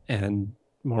going up, and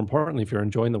more importantly, if you're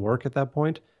enjoying the work at that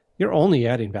point, you're only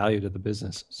adding value to the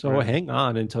business. So hang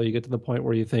on until you get to the point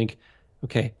where you think,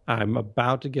 okay, I'm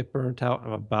about to get burnt out.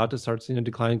 I'm about to start seeing a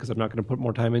decline because I'm not going to put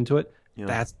more time into it. Yeah.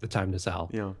 That's the time to sell.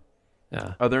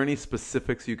 Yeah. Are there any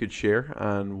specifics you could share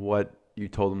on what you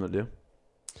told them to do?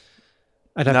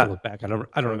 I'd have to look back. I don't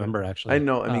remember, actually. I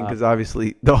know. I mean, because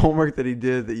obviously the homework that he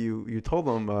did that you told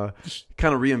him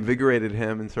kind of reinvigorated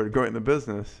him and started growing the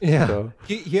business. Yeah. So.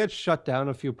 He had shut down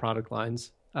a few product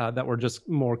lines that were just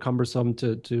more cumbersome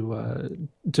to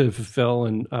fulfill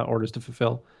and orders to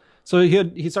fulfill. So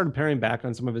he started paring back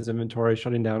on some of his inventory,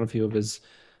 shutting down a few of his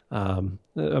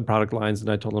product lines, and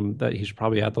I told him that he should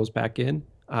probably add those back in.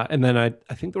 And then I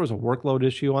think there was a workload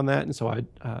issue on that, and so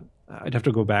I'd have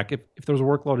to go back. If there was a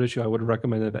workload issue, I would have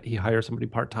recommended that he hire somebody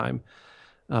part-time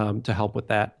to help with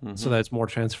that, so that it's more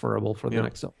transferable for the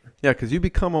next owner. Yeah, because you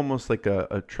become almost like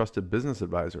a trusted business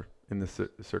advisor in this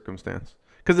circumstance,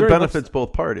 because it benefits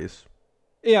both parties.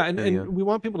 Yeah, and we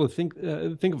want people to think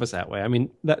of us that way. I mean,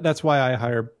 that's why I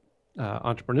hire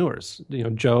entrepreneurs.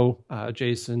 Joe,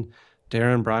 Jason,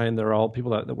 Darren, Brian, they're all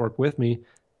people that work with me.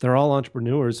 They're all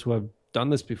entrepreneurs who have done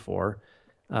this before.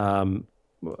 The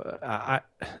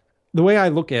way I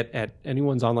look at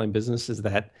anyone's online business is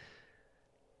that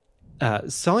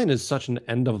selling is such an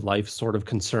end-of-life sort of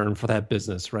concern for that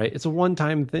business, right? It's a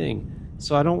one-time thing.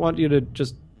 So I don't want you to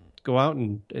just go out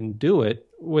and do it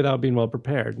without being well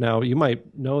prepared. Now, you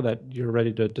might know that you're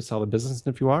ready to sell the business,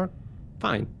 and if you are,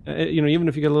 fine. Even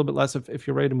if you get a little bit less, if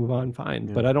you're ready to move on, fine.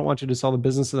 Yeah. But I don't want you to sell the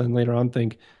business and then later on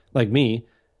think, like me,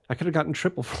 I could have gotten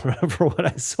triple for what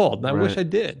I sold. And I wish I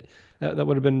did. That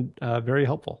would have been very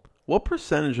helpful. What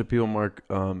percentage of people, Mark,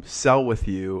 sell with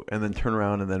you and then turn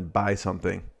around and then buy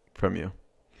something from you?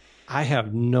 I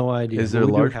have no idea. Is there a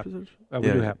large percentage? We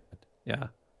do have it.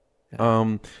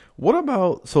 Yeah. What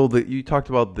about, you talked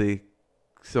about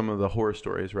some of the horror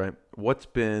stories, right? What's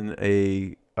been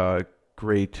a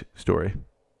great story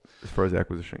as far as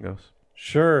acquisition goes?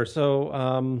 Sure. So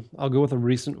I'll go with a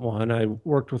recent one. I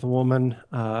worked with a woman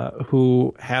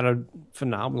who had a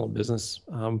phenomenal business,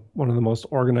 one of the most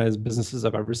organized businesses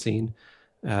I've ever seen.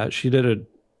 She did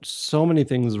so many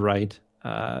things right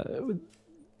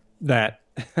that,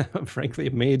 frankly,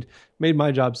 it made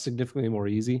my job significantly more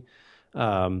easy.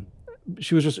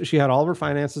 She had all of her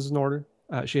finances in order.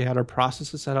 She had her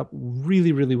processes set up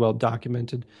really, really well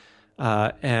documented.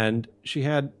 And she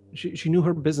knew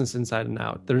her business inside and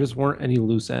out. There just weren't any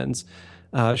loose ends.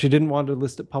 She didn't want to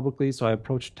list it publicly, so I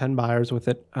approached 10 buyers with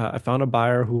it. I found a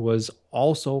buyer who was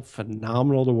also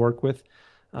phenomenal to work with.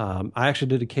 I actually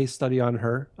did a case study on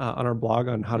her on our blog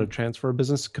on how to transfer a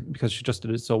business because she just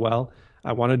did it so well.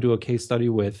 I want to do a case study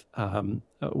with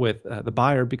the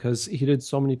buyer because he did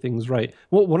so many things right.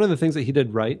 Well, one of the things that he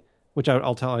did right, which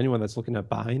I'll tell anyone that's looking at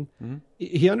buying,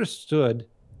 he understood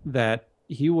that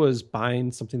he was buying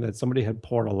something that somebody had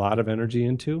poured a lot of energy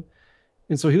into,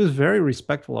 And so he was very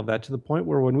respectful of that, to the point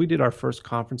where when we did our first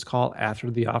conference call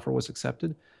after the offer was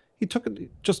accepted, he took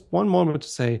just one moment to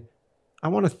say, I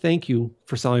want to thank you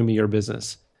for selling me your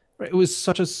business. Right? It was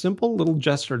such a simple little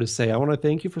gesture to say, I want to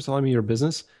thank you for selling me your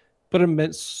business, but it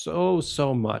meant so,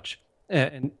 so much.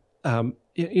 And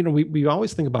we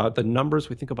always think about the numbers,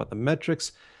 we think about the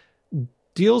metrics.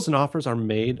 Deals and offers are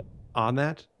made on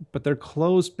that, but they're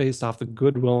closed based off the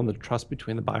goodwill and the trust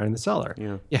between the buyer and the seller.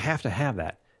 Yeah. You have to have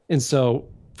that. And so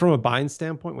from a buying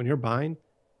standpoint, when you're buying,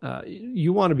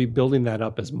 you want to be building that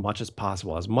up as much as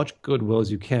possible, as much goodwill as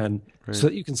you can, so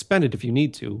that you can spend it if you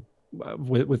need to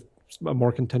with a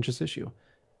more contentious issue.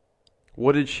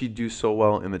 What did she do so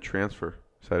well in the transfer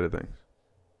side of things?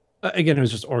 Again, it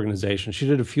was just organization. She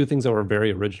did a few things that were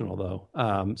very original,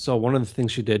 though. So one of the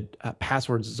things she did,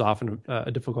 passwords is often a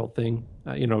difficult thing.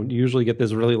 You usually get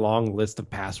this really long list of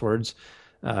passwords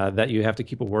that you have to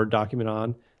keep a Word document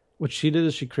on. What she did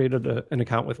is she created an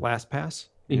account with LastPass,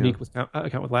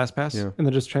 account with LastPass, and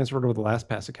then just transferred over the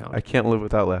LastPass account. I can't live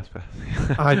without LastPass.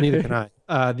 Neither can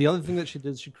I. The other thing that she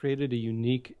did, she created a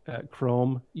unique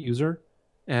Chrome user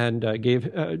and gave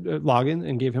login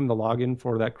and gave him the login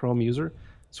for that Chrome user.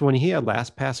 So when he had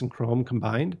LastPass and Chrome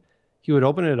combined, he would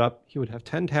open it up. He would have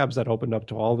 10 tabs that opened up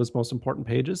to all of his most important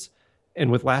pages.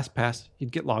 And with LastPass,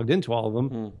 he'd get logged into all of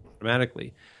them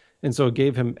automatically. And so it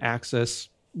gave him access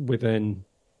within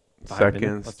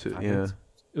seconds. It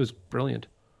was brilliant.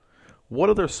 What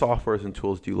other softwares and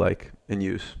tools do you like and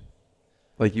use?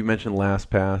 Like you mentioned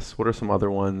LastPass. What are some other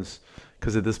ones?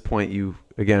 Because at this point,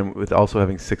 again, with also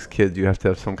having 6 kids, you have to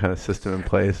have some kind of system in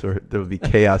place, or there would be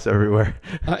chaos everywhere.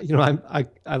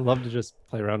 I love to just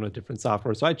play around with different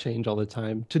software, so I change all the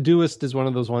time. Todoist is one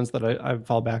of those ones that I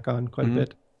fall back on quite a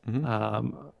bit.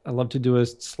 I love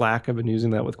Todoist. Slack, I've been using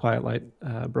that with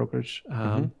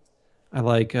QuietLightBrokerage. I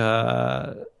like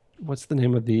what's the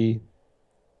name of the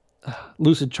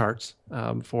Lucid Charts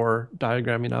for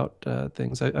diagramming out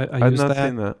things. I've not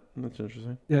seen that. That's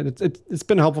interesting. Yeah, it's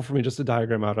been helpful for me just to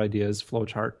diagram out ideas,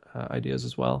 flowchart ideas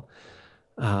as well.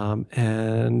 I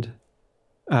wouldn't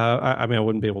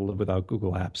be able to live without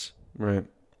Google Apps. Right.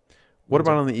 What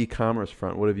about on the e-commerce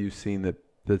front? What have you seen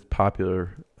that's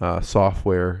popular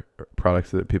software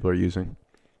products that people are using?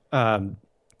 Shopify.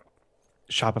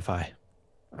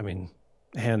 I mean,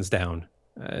 hands down.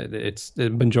 It's the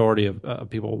majority of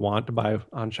people want to buy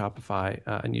on Shopify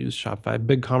and use Shopify.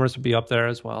 BigCommerce would be up there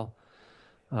as well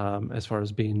as far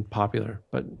as being popular.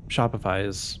 But Shopify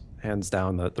is hands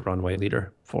down the runway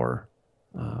leader for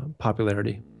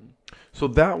popularity. So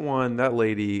that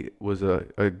lady was a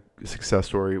success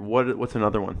story. What's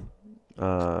another one?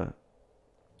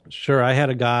 Sure. I had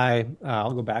a guy,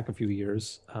 I'll go back a few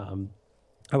years.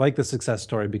 I like the success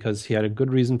story because he had a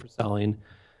good reason for selling.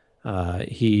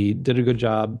 He did a good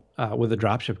job with a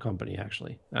dropship company,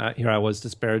 actually. Here I was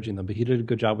disparaging them, but he did a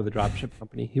good job with a dropship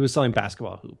company. He was selling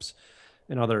basketball hoops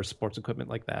and other sports equipment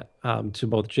like that to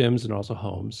both gyms and also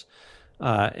homes.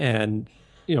 Basketball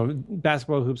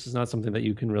hoops is not something that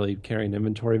you can really carry in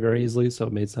inventory very easily, so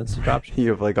it made sense to dropship. You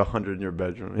have like 100 in your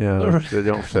bedroom. Yeah, they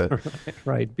don't fit.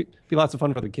 Right. Be lots of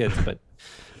fun for the kids, but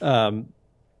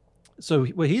so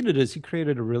what he did is he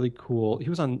created a really cool. He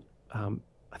was on.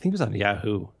 I think it was on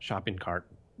Yahoo shopping cart.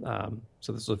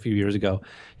 So this was a few years ago.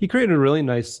 He created a really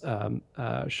nice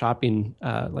shopping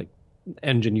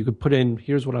engine. You could put in,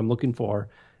 here's what I'm looking for,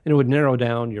 and it would narrow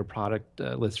down your product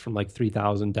list from like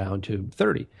 3,000 down to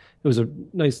 30. It was a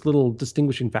nice little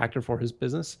distinguishing factor for his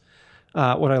business.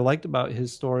 What I liked about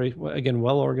his story, again,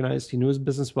 well organized. He knew his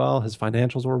business well. His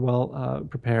financials were well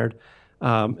prepared.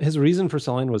 His reason for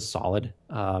selling was solid.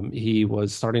 He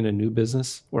was starting a new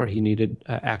business where he needed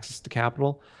access to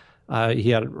capital. He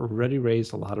had already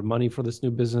raised a lot of money for this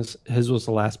new business. His was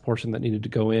the last portion that needed to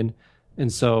go in. And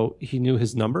so he knew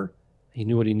his number. He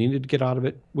knew what he needed to get out of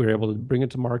it. We were able to bring it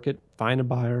to market, find a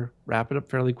buyer, wrap it up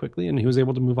fairly quickly, and he was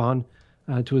able to move on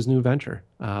to his new venture.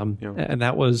 And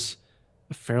that was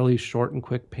a fairly short and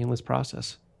quick, painless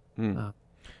process.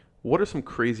 What are some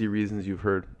crazy reasons you've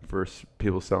heard for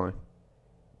people selling?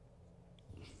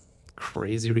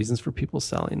 Crazy reasons for people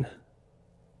selling.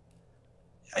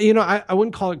 I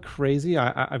wouldn't call it crazy.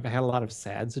 I've had a lot of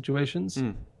sad situations.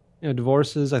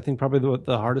 Divorces. I think probably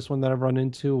the hardest one that I've run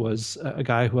into was a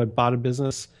guy who had bought a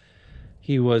business.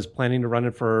 He was planning to run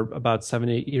it for about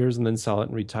 7-8 years and then sell it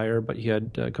and retire, but he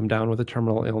had come down with a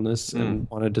terminal illness and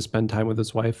wanted to spend time with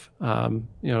his wife.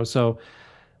 So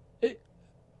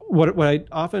what I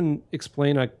often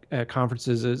explain at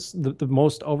conferences is the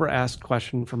most over-asked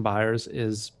question from buyers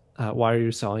is, why are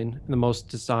you selling? And the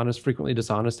most frequently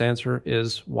dishonest answer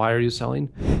is, why are you selling?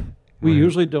 We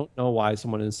usually don't know why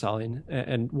someone is selling,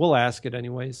 and we'll ask it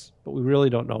anyways, but we really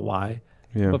don't know why.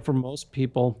 Yeah. But for most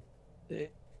people,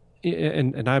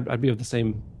 and I'd be of the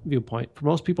same viewpoint, for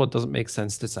most people, it doesn't make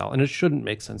sense to sell, and it shouldn't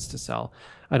make sense to sell.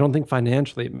 I don't think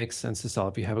financially it makes sense to sell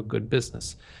if you have a good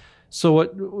business. So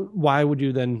why would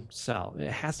you then sell?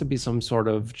 It has to be some sort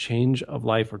of change of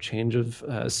life or change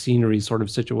of scenery sort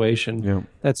of situation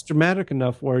that's dramatic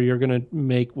enough where you're going to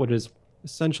make what is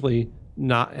essentially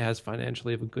not as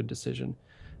financially of a good decision.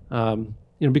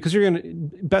 Because you're going to,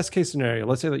 best case scenario,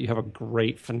 let's say that you have a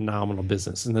great, phenomenal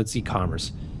business, and that's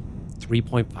e-commerce.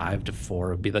 3.5 to 4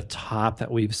 would be the top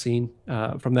that we've seen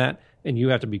from that. And you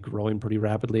have to be growing pretty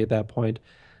rapidly at that point.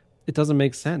 It doesn't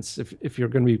make sense. If you're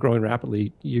going to be growing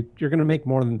rapidly, you're going to make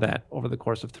more than that over the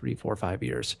course of 3, 4, 5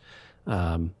 years.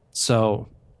 It's got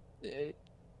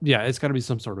to be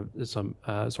some sort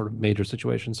of major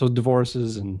situation. So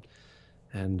divorces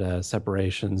and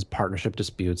separations, partnership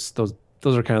disputes,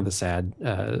 those are kind of the sad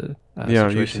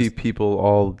situations. You see people,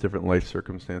 all different life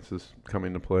circumstances come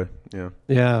into play.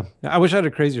 Yeah. I wish I had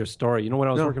a crazier story. When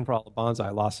I was working for Alabanza,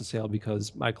 I lost a sale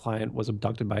because my client was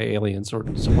abducted by aliens, or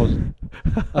supposed.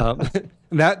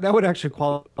 That would actually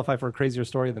qualify for a crazier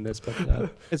story than this,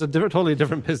 but it's a totally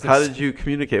different business. How did you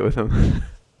communicate with him?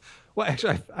 Well,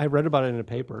 actually, I read about it in a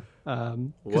paper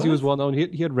because he was well known.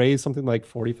 He had raised something like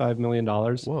 $45 million.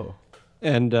 Whoa.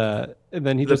 And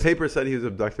then the paper said he was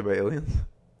abducted by aliens.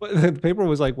 The paper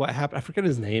was like, what happened? I forget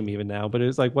his name even now, but it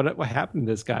was like, what happened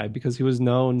to this guy? Because he was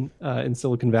known in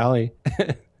Silicon Valley,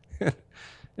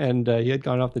 and he had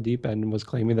gone off the deep end and was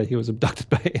claiming that he was abducted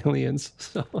by aliens.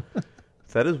 So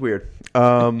that is weird.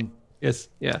 Yes,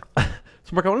 yeah.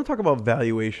 So, Mark, I want to talk about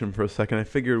valuation for a second. I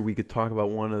figured we could talk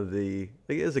about one of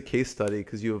as a case study,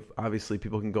 because you have, obviously,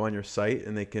 people can go on your site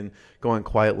and they can go on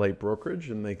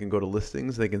QuietLightBrokerage and they can go to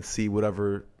listings. They can see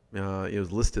whatever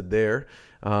is listed there.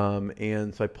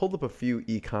 And so I pulled up a few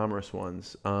e-commerce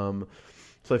ones. So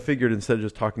I figured instead of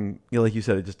just talking, like you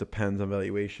said, it just depends on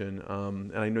valuation.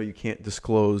 And I know you can't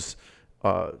disclose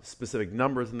specific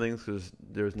numbers and things because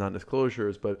there's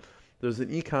non-disclosures, but there's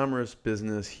an e-commerce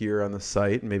business here on the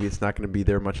site. Maybe it's not going to be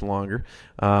there much longer.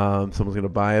 Someone's going to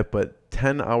buy it, but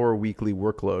 10-hour weekly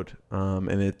workload.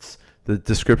 And the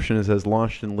description is, as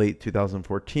launched in late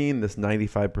 2014, this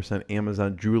 95%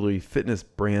 Amazon jewelry fitness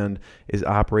brand is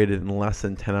operated in less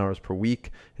than 10 hours per week.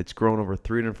 It's grown over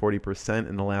 340%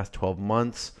 in the last 12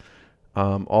 months.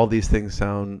 All these things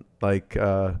sound like,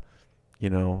 a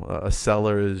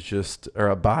seller is just, or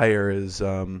a buyer is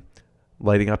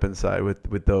lighting up inside with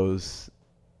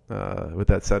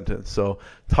that sentence. So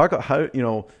talk about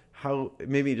how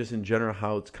maybe just in general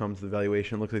how it's come to the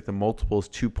valuation. It looks like the multiple is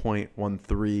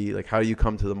 2.13. Like, how do you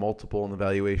come to the multiple and the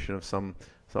valuation of some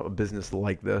business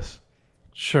like this?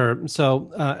 Sure. So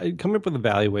coming up with a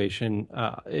valuation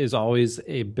is always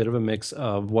a bit of a mix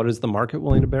of what is the market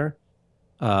willing to bear,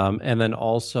 and then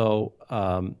also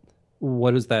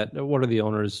what are the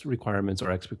owner's requirements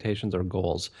or expectations or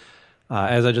goals.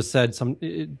 As I just said,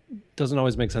 it doesn't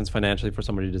always make sense financially for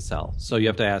somebody to sell. So you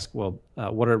have to ask, well,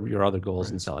 what are your other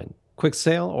goals in selling? Quick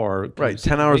sale or... Right,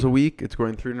 10 hours a week, it's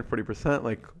growing 340%.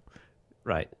 Like,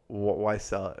 right. Why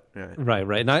sell it? Right.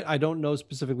 And I don't know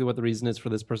specifically what the reason is for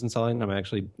this person selling. I'm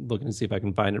actually looking to see if I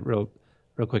can find it real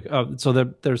quick. So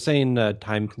they're saying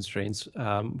time constraints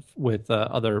with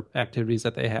other activities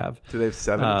that they have. Do they have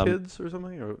 7 kids or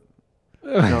something? Or...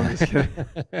 No, I'm just kidding.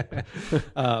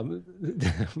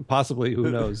 Possibly, who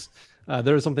knows?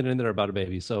 There is something in there about a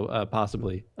baby, so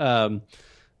possibly.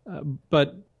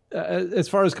 But as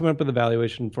far as coming up with a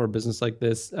valuation for a business like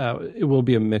this, it will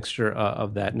be a mixture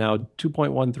of that. Now,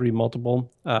 2.13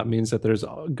 multiple means that there's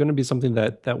going to be something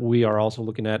that we are also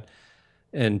looking at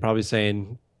and probably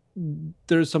saying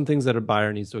there's some things that a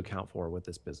buyer needs to account for with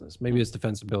this business. Maybe it's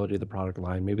defensibility of the product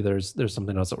line. Maybe there's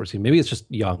something else that we're seeing. Maybe it's just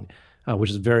young, which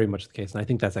is very much the case. And I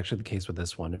think that's actually the case with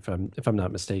this one, if I'm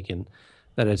not mistaken,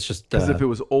 that it's just... Because if it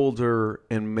was older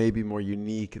and maybe more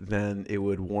unique, then it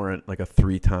would warrant like a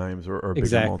 3 times or a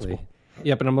bigger multiple.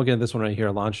 Yep, and I'm looking at this one right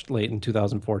here, launched late in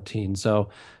 2014. So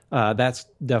that's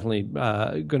definitely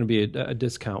going to be a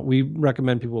discount. We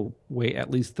recommend people wait at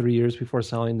least 3 years before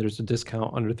selling. There's a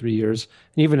discount under 3 years.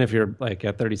 And even if you're like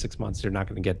at 36 months, you're not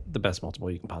going to get the best multiple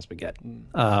you can possibly get.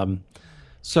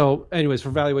 So anyways, for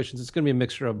valuations, it's going to be a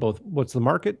mixture of both what's the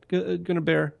market going to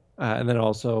bear and then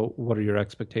also what are your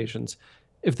expectations.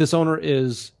 If this owner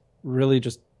is really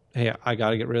just, hey, I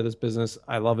got to get rid of this business.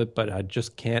 I love it, but I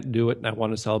just can't do it. And I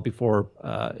want to sell it before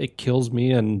it kills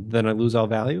me and then I lose all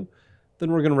value.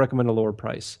 Then we're going to recommend a lower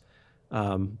price.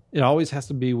 It always has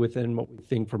to be within what we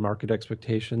think for market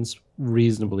expectations,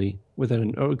 reasonably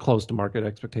within or close to market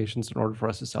expectations in order for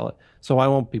us to sell it. So I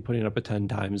won't be putting up a 10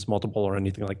 times multiple or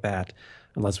anything like that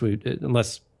unless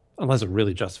it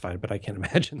really justified, but I can't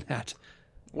imagine that.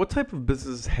 What type of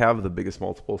businesses have the biggest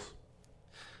multiples?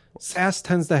 SaaS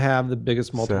tends to have the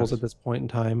biggest multiples SaaS. at this point in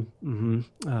time.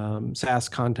 SaaS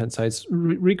content sites,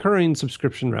 recurring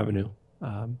subscription revenue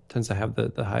tends to have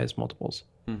the highest multiples.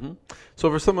 So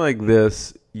for something like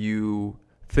this, you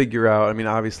figure out, I mean,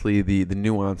 obviously the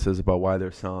nuances about why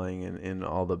they're selling and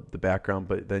all the background,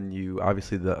 but then you,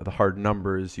 obviously the hard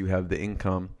numbers, you have the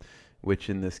income, which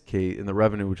in this case, in the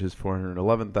revenue, which is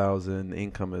 411,000, the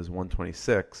income is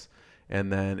 126,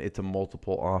 and then it's a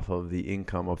multiple off of the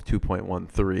income of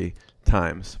 2.13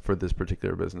 times for this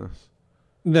particular business.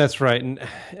 That's right. And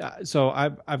so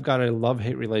I've got a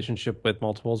love-hate relationship with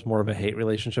multiples, more of a hate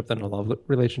relationship than a love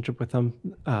relationship with them.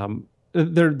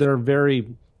 They're very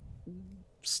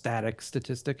static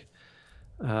statistic,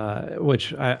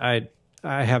 which I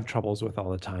have troubles with all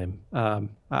the time.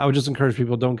 I would just encourage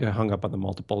people, don't get hung up on the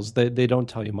multiples. They don't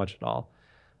tell you much at all.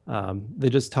 They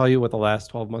just tell you what the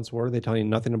last 12 months were. They tell you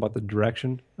nothing about the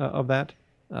direction of that.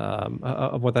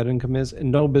 Of what that income is. And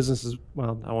no businesses,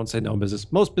 well, I won't say no business.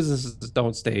 Most businesses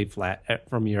don't stay flat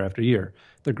from year after year.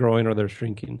 They're growing or they're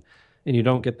shrinking. And you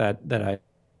don't get that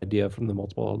idea from the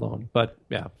multiple alone. But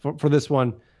yeah, for this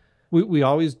one, we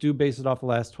always do base it off the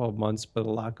last 12 months, but a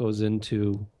lot goes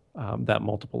into that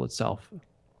multiple itself.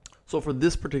 So for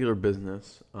this particular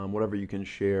business, whatever you can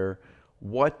share,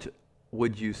 what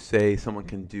would you say someone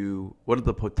can do? What are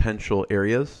the potential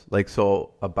areas? Like,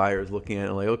 so a buyer is looking at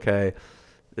it like, okay,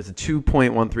 it's a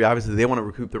 2.13. Obviously, they want to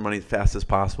recoup their money as fast as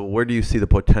possible. Where do you see the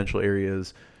potential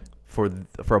areas for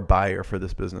a buyer for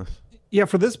this business? Yeah,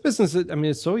 for this business, I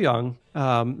mean, it's so young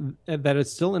that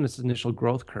it's still in its initial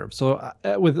growth curve. So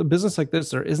with a business like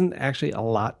this, there isn't actually a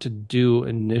lot to do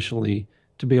initially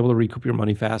to be able to recoup your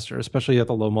money faster, especially at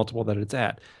the low multiple that it's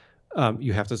at.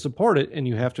 You have to support it, and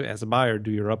you have to, as a buyer,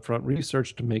 do your upfront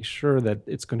research to make sure that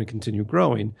it's going to continue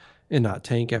growing and not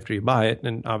tank after you buy it.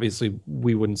 And obviously,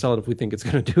 we wouldn't sell it if we think it's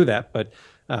going to do that, but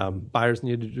buyers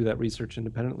need to do that research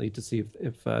independently to see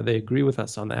if they agree with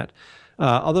us on that.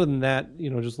 Other than that,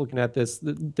 just looking at this,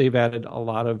 they've added a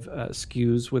lot of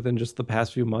SKUs within just the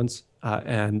past few months,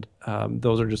 and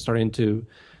those are just starting to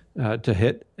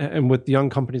hit. And with young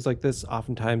companies like this,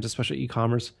 oftentimes, especially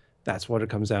e-commerce, that's what it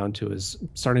comes down to, is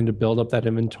starting to build up that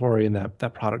inventory and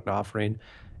that product offering,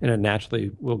 and it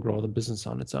naturally will grow the business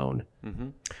on its own. Mm-hmm.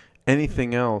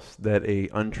 Anything else that a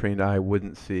untrained eye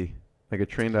wouldn't see, like a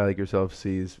trained eye like yourself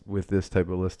sees with this type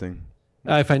of listing?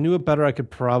 If I knew it better, I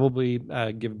could probably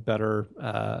give better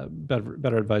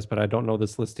advice, but I don't know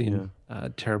this listing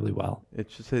terribly well. It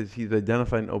just says he's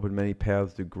identified and opened many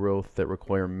paths to growth that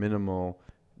require minimal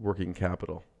working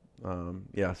capital.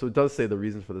 So it does say the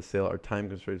reasons for the sale are time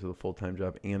constraints with a full-time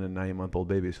job and a 9-month-old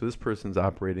baby. So this person's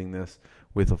operating this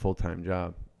with a full-time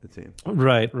job, it seems.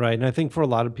 Right. And I think for a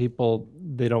lot of people,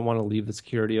 they don't want to leave the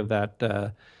security of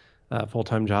that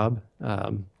full-time job.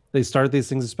 They start these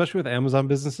things, especially with Amazon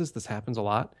businesses. This happens a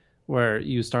lot, where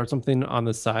you start something on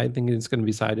the side thinking it's going to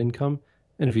be side income.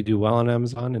 And if you do well on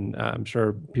Amazon, and I'm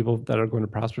sure people that are going to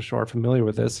Prosper Show are familiar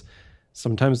with this,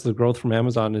 sometimes the growth from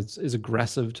Amazon is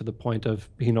aggressive to the point of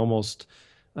being almost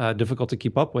difficult to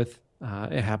keep up with.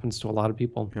 It happens to a lot of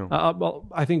people. Yeah. Well,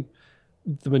 I think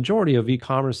the majority of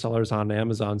e-commerce sellers on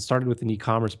Amazon started with an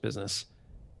e-commerce business,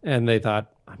 and they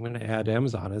thought, I'm going to add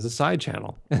Amazon as a side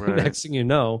channel. Right. Next thing you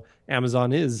know,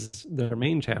 Amazon is their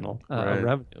main channel of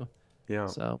revenue. Yeah.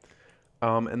 So.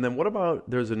 And then what about,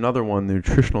 there's another one, the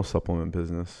nutritional supplement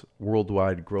business,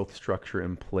 worldwide growth structure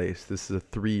in place. This is a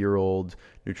 3-year-old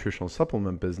nutritional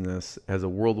supplement business, has a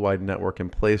worldwide network in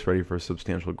place ready for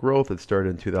substantial growth. It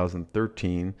started in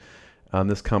 2013.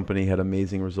 This company had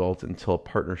amazing results until a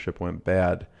partnership went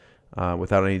bad.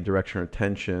 Without any direction or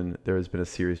attention, there has been a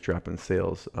serious drop in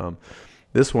sales.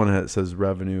 This one says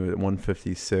revenue at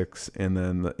 156, and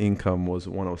then the income was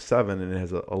 107, and it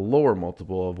has a lower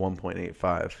multiple of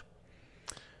 1.85.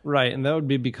 Right, and that would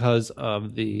be because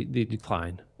of the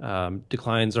decline.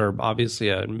 Declines are obviously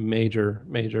a major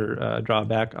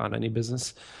drawback on any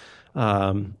business.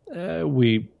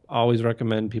 We always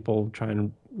recommend people try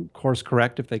and course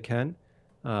correct if they can,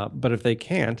 but if they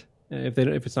can't, if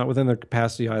it's not within their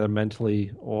capacity either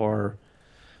mentally or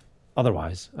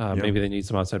otherwise, maybe they need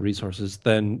some outside resources,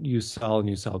 then you sell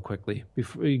quickly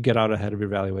before you get out ahead of your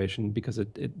valuation, because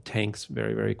it tanks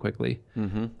very, very quickly.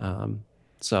 Mm-hmm.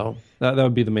 So that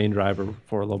would be the main driver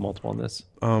for a low multiple on this.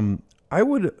 I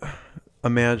would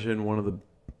imagine one of the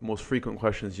most frequent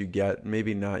questions you get,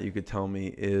 maybe not, you could tell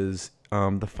me, is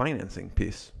the financing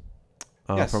piece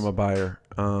Yes. from a buyer.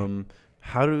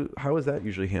 How is that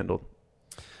usually handled?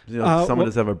 Someone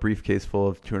does have a briefcase full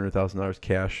of $200,000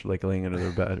 cash, like laying under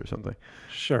their bed or something.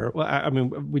 Sure. Well, I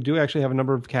mean, we do actually have a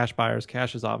number of cash buyers.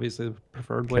 Cash is obviously the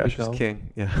preferred way to go. Cash is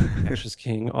king. Yeah. Cash is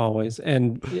king always.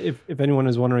 And if anyone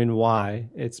is wondering why,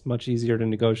 it's much easier to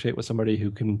negotiate with somebody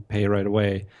who can pay right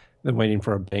away than waiting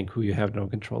for a bank who you have no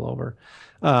control over.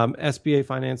 SBA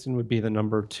financing would be the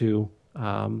number 2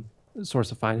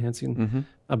 source of financing. Mm-hmm.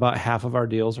 About half of our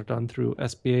deals are done through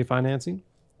SBA financing.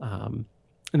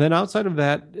 And then outside of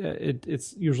that,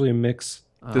 it's usually a mix.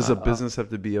 Does a business have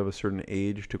to be of a certain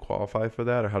age to qualify for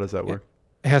that, or how does that work?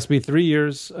 It has to be 3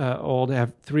 years old,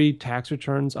 have 3 tax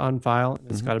returns on file,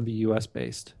 and it's Mm-hmm. got to be U.S.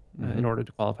 based in order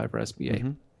to qualify for SBA.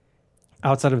 Mm-hmm.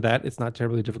 Outside of that, it's not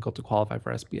terribly difficult to qualify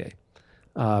for SBA.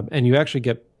 And you actually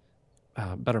get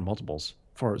better multiples.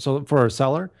 For a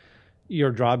seller, your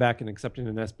drawback in accepting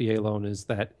an SBA loan is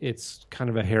that it's kind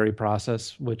of a hairy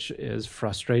process, which is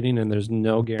frustrating, and there's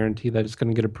no guarantee that it's going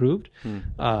to get approved.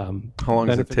 How long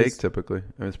does it take typically? I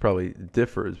mean, it's probably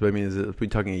differs, but I mean, are we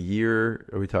talking a year?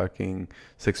 Are we talking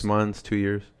 6 months, 2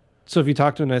 years? So if you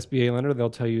talk to an SBA lender, they'll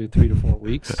tell you 3 to 4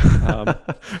 weeks.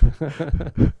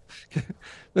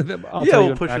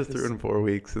 We'll push us through in 4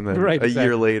 weeks, and then a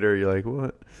year later, you're like,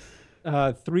 what?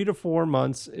 3 to 4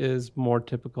 months is more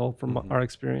typical from our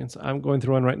experience. I'm going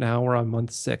through one right now. We're on month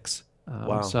 6.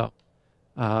 Wow. So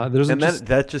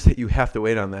that just you have to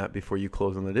wait on that before you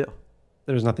close on the deal.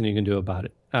 There's nothing you can do about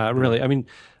it. Really. I mean,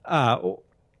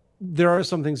 there are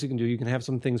some things you can do. You can have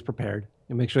some things prepared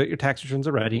and make sure that your tax returns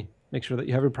are ready. Make sure that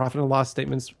you have your profit and loss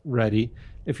statements ready.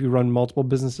 If you run multiple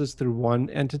businesses through one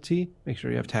entity, make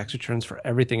sure you have tax returns for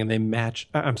everything and they match.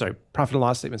 Profit and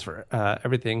loss statements for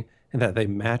everything, and that they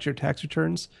match your tax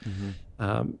returns.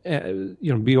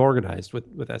 Be organized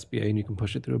with SBA, and you can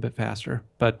push it through a bit faster.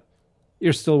 But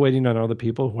you're still waiting on other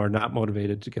people who are not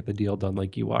motivated to get the deal done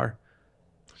like you are.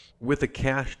 With a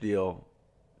cash deal,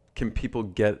 can people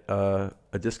get a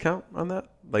discount on that,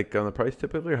 like on the price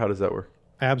typically, or how does that work?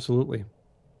 Absolutely.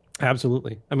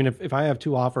 I mean, if I have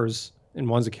 2 offers and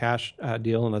one's a cash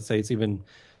deal, and let's say it's even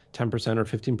 10% or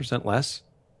 15% less,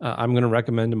 I'm going to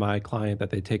recommend to my client that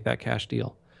they take that cash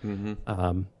deal.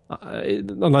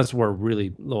 Unless we're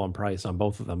really low on price on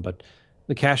both of them. But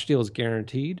the cash deal is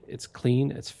guaranteed. It's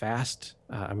clean. It's fast.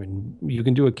 I mean, you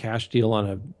can do a cash deal on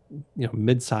a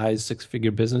mid-sized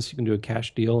 6-figure business. You can do a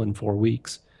cash deal in 4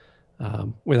 weeks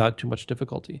without too much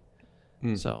difficulty.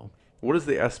 So, what does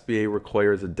the SBA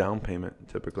require as a down payment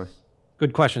typically?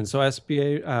 Good question. So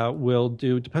SBA will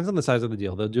do, depends on the size of the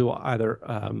deal. They'll do either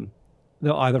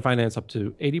finance up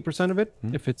to 80% of it.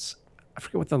 If it's, I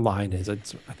forget what the line is. I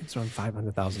think it's around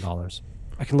 $500,000.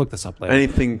 I can look this up later.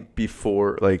 Anything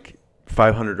before like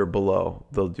 500 or below,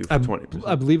 they'll do for 20%.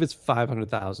 I believe it's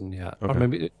 500,000. Yeah, okay. Or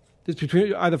maybe it's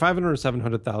between either 500 or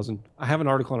 700,000. I have an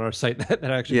article on our site that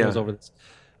actually goes over this.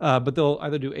 But they'll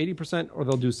either do 80% or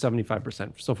they'll do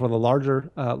 75%. So for the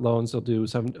larger loans, they'll do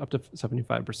up to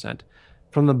 75%.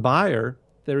 From the buyer,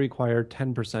 they require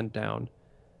 10% down.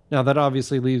 Now that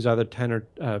obviously leaves either 10 or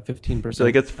 15%. So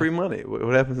it gets free money.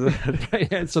 What happens to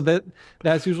that? Yeah, so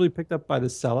that's usually picked up by the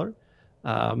seller.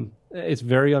 It's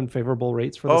very unfavorable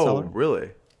rates for the seller. Oh, really?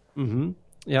 Mm-hmm.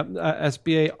 Yep.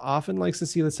 SBA often likes to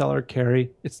see the seller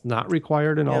carry. It's not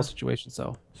required in all situations,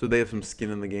 though. So they have some skin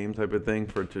in the game type of thing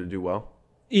for it to do well?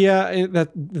 Yeah,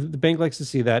 the bank likes to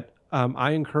see that.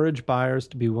 I encourage buyers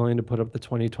to be willing to put up the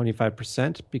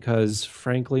 20-25% because,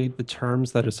 frankly, the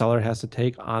terms that a seller has to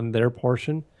take on their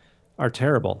portion are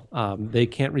terrible. They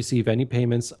can't receive any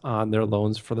payments on their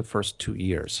loans for the first 2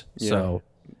 years. Yeah. So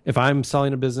if I'm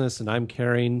selling a business and I'm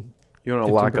carrying, you want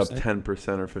to lock up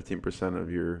 10% or 15%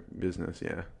 of your business,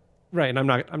 yeah. Right, and I'm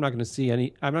not going to see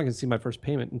my first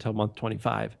payment until month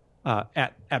 25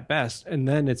 at best, and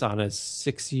then it's on a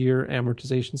 6-year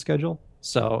amortization schedule.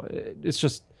 So it's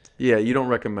just. Yeah, you don't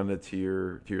recommend it to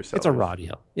your sellers. It's a raw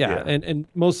deal. Yeah. And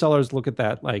most sellers look at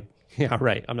that like, yeah,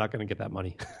 right, I'm not going to get that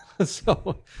money.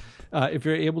 So if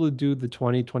you're able to do the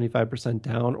 20-25%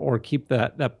 down or keep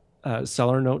that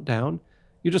seller note down,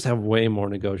 you just have way more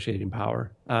negotiating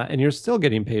power. And you're still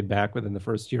getting paid back within the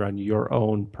first year on your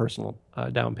own personal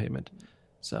down payment.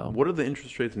 So what are the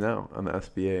interest rates now on the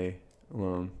SBA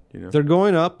loan? They're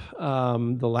going up.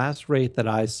 The last rate that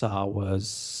I saw was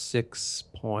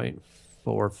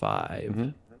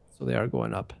 6.45. So they are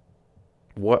going up.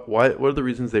 What are the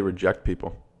reasons they reject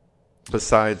people?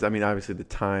 Besides, I mean, obviously the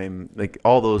time, like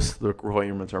all those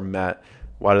requirements are met.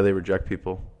 Why do they reject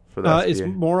people for the It's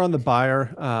SBA? more on the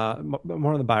buyer,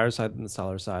 more on the buyer side than the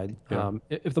seller side. Yeah.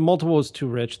 If the multiple is too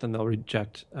rich, then they'll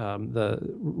reject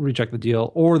the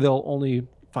deal, or they'll only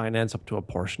finance up to a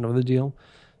portion of the deal.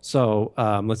 So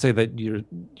let's say that you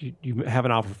have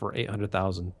an offer for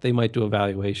 800,000. They might do a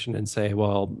valuation and say,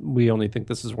 well, we only think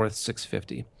this is worth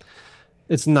 650.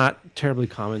 It's not terribly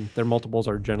common. Their multiples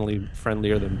are generally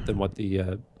friendlier than what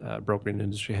the brokering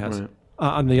industry has. Right.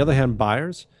 On the other hand,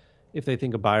 buyers, if they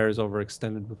think a buyer is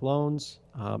overextended with loans,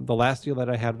 the last deal that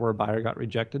I had where a buyer got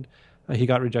rejected, he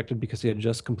got rejected because he had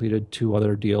just completed 2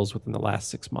 other deals within the last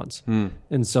 6 months.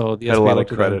 And so the Had a SBA lot of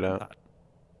looked at credit them, out.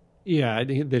 yeah,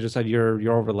 they just said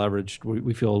you're over leveraged.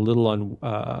 We feel a little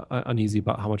uneasy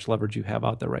about how much leverage you have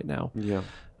out there right now. Yeah.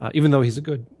 Even though he's a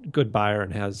good buyer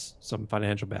and has some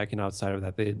financial backing outside of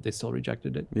that, they still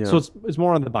rejected it. Yeah. So it's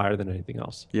more on the buyer than anything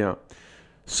else. Yeah.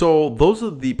 So those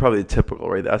are probably the typical,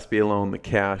 right? The SBA loan, the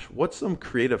cash. What's some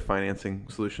creative financing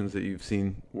solutions that you've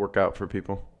seen work out for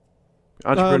people?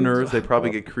 Entrepreneurs, they probably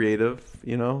get creative,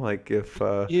 like if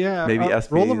maybe SBAs.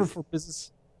 Rollover for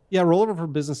business. Yeah, rollover for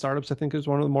business startups, I think, is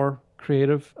one of the more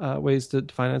creative ways to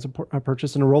finance a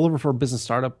purchase. And a rollover for a business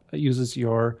startup uses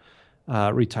your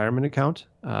retirement account.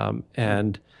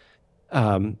 And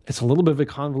it's a little bit of a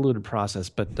convoluted process,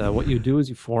 but what you do is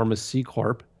you form a C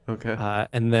Corp. Okay.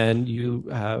 And then you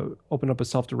open up a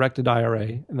self-directed IRA,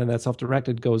 and then that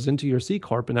self-directed goes into your C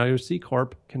Corp, and now your C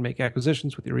Corp can make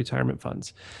acquisitions with your retirement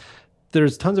funds.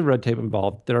 There's tons of red tape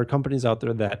involved. There are companies out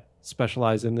there that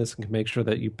specialize in this and can make sure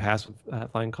that you pass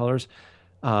with flying colors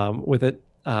with it.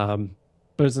 But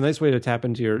it's a nice way to tap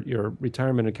into your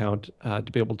retirement account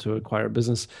to be able to acquire a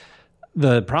business.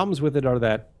 The problems with it are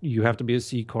that you have to be a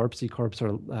C Corp. C Corps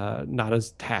are not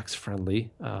as tax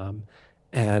friendly.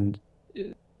 And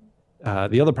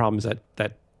the other problem is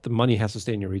that the money has to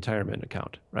stay in your retirement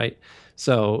account, right?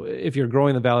 So if you're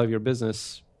growing the value of your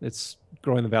business, it's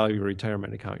growing the value of your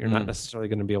retirement account. You're not necessarily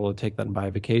going to be able to take that and buy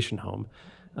a vacation home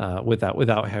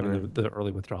without having the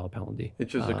early withdrawal penalty.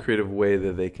 It's just a creative way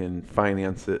that they can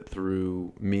finance it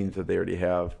through means that they already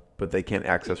have, but they can't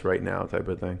access right now type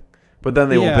of thing. But then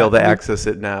they won't be able to access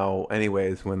it now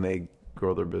anyways when they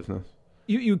grow their business.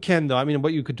 You can, though. I mean,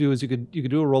 what you could do is you could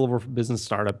do a rollover for business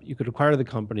startup. You could acquire the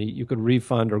company. You could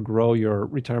refund or grow your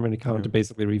retirement account to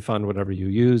basically refund whatever you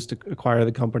use to acquire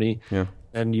the company. Yeah.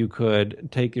 And you could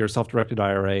take your self-directed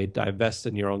IRA, divest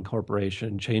in your own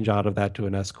corporation, change out of that to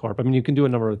an S Corp. I mean, you can do a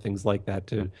number of things like that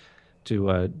to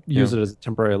use it as a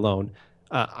temporary loan.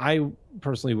 I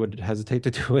personally would hesitate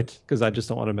to do it because I just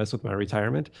don't want to mess with my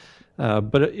retirement.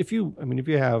 But if you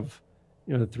have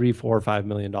 $3, $4, $5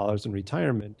 million in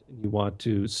retirement, and you want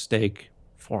to stake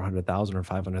 400,000 or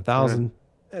 500,000,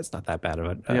 it's not that bad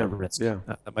of a risk. Yeah.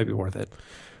 That might be worth it.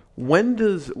 When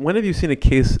have you seen a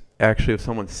case actually of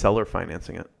someone seller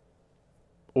financing it,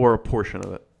 or a portion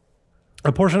of it?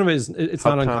 A portion of it it's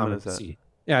How not common uncommon is to that? see.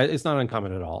 Yeah, it's not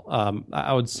uncommon at all.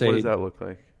 I would say. What does that look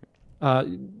like?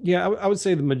 I would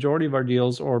say the majority of our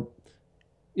deals, the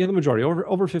majority,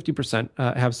 over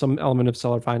 50%, have some element of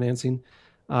seller financing.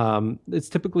 It's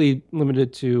typically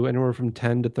limited to anywhere from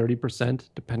 10 to 30%,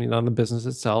 depending on the business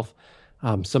itself.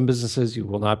 Some businesses you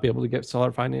will not be able to get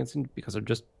seller financing because they're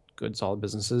just good, solid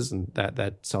businesses, and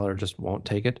that seller just won't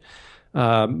take it.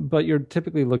 But you're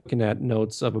typically looking at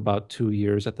notes of about 2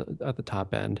 years at the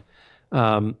top end.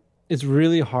 It's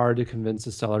really hard to convince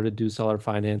a seller to do seller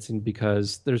financing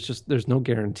because there's no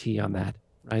guarantee on that,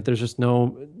 right? There's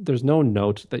no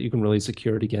note that you can really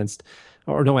secure it against,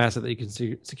 or no asset that you can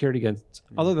secure it against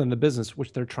other than the business,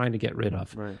 which they're trying to get rid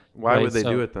of. Right. Why would they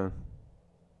do it then?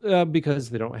 Because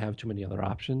they don't have too many other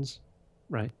options,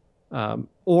 right?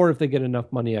 Or if they get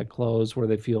enough money at close where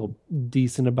they feel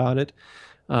decent about it.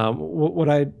 What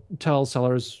I tell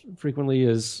sellers frequently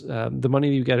is the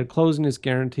money you get at closing is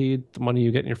guaranteed. The money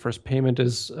you get in your first payment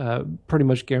is pretty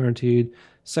much guaranteed.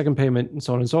 Second payment, and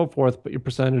so on and so forth. But your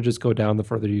percentages go down the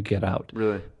further you get out.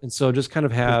 Really? And so just kind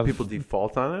of have people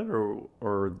default on it,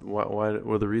 or why?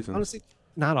 What are the reasons? Honestly,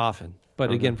 not often.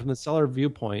 But again, from the seller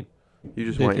viewpoint, you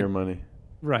just want your money.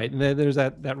 Right. And there's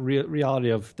that reality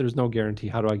of there's no guarantee.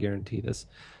 How do I guarantee this?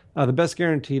 The best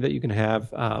guarantee that you can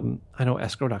have, I know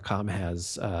escrow.com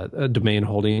has a domain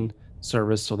holding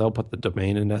service, so they'll put the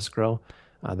domain in escrow.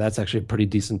 That's actually a pretty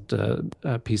decent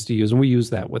piece to use, and we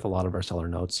use that with a lot of our seller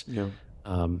notes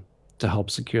to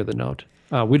help secure the note.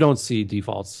 We don't see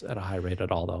defaults at a high rate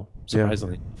at all, though,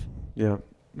 surprisingly. Yeah.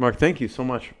 Mark, thank you so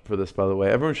much for this, by the way.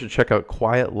 Everyone should check out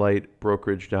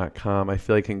QuietLightBrokerage.com. I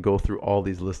feel like I can go through all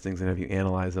these listings and have you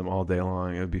analyze them all day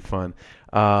long. It would be fun.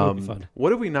 It would be fun.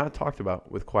 What have we not talked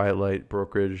about with Quiet Light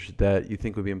Brokerage that you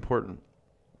think would be important?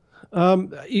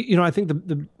 I think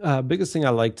the biggest thing I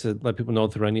like to let people know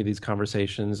through any of these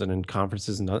conversations and in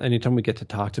conferences and anytime we get to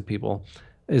talk to people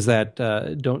is that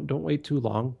don't wait too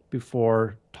long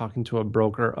before talking to a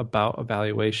broker about a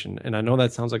valuation. And I know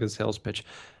that sounds like a sales pitch,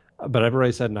 but I've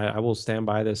already said, and I will stand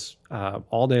by this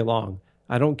all day long.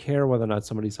 I don't care whether or not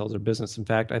somebody sells their business. In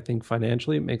fact, I think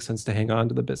financially it makes sense to hang on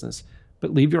to the business,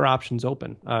 but leave your options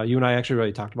open. You and I actually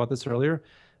already talked about this earlier.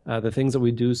 The things that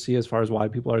we do see as far as why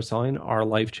people are selling are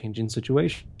life-changing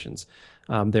situations.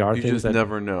 There are things that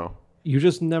never know. You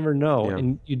just never know. Yeah.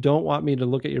 And you don't want me to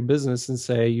look at your business and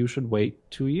say you should wait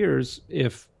 2 years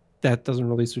if that doesn't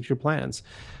really suit your plans.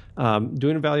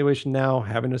 Doing a valuation now,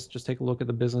 having us just take a look at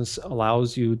the business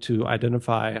allows you to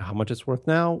identify how much it's worth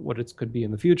now, what it could be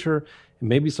in the future, and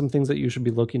maybe some things that you should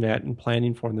be looking at and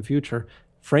planning for in the future.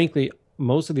 Frankly,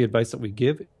 most of the advice that we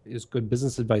give is good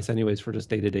business advice anyways for just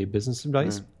day-to-day business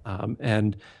advice.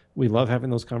 And we love having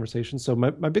those conversations. So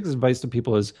my biggest advice to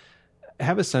people is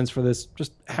have a sense for this.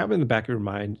 Just have it in the back of your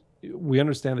mind. We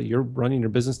understand that you're running your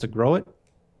business to grow it.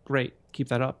 Great. Keep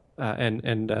that up.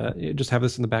 And just have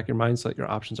this in the back of your mind so that your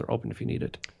options are open if you need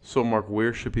it. So Mark,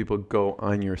 where should people go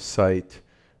on your site?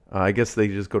 I guess they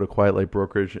just go to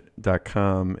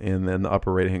QuietLightBrokerage.com and then the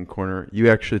upper right-hand corner.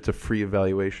 It's a free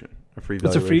evaluation.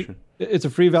 It's a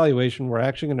free valuation. We're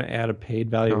actually going to add a paid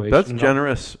valuation. That's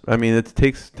generous. I mean, it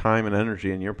takes time and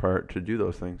energy on your part to do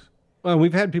those things. Well,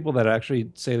 we've had people that actually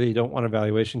say they don't want a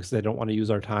valuation because they don't want to use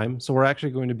our time. So we're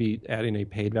actually going to be adding a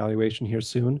paid valuation here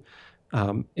soon.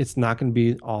 It's not going to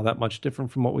be all that much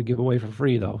different from what we give away for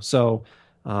free, though. So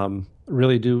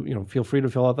really do feel free to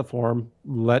fill out the form.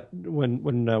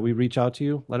 When we reach out to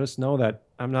you, let us know that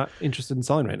I'm not interested in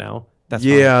selling right now. That's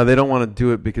fine. They don't want to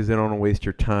do it because they don't want to waste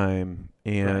your time,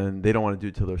 and they don't want to do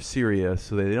it till they're serious,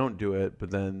 so they don't do it.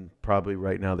 But then probably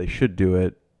right now they should do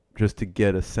it just to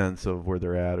get a sense of where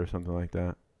they're at or something like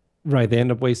that. Right. They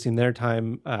end up wasting their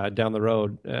time down the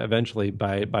road eventually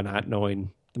by not knowing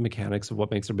the mechanics of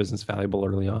what makes their business valuable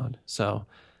early on. So,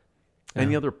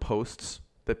 any other posts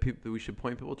that we should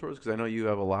point people towards? Because I know you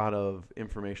have a lot of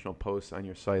informational posts on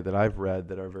your site that I've read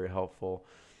that are very helpful.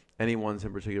 Any ones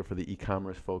in particular for the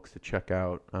e-commerce folks to check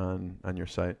out on your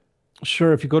site?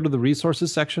 Sure. If you go to the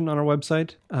resources section on our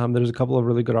website, there's a couple of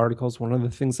really good articles. One of the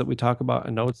things that we talk about,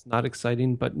 I know it's not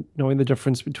exciting, but knowing the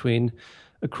difference between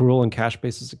accrual and cash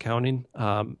basis accounting.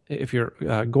 If you're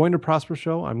going to Prosper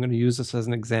Show, I'm going to use this as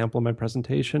an example in my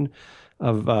presentation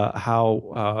of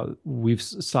how we've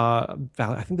saw,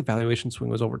 I think the valuation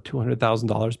swing was over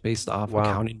 $200,000 based off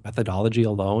accounting methodology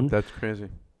alone. That's crazy.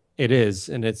 It is,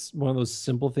 and it's one of those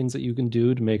simple things that you can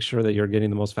do to make sure that you're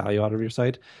getting the most value out of your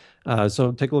site.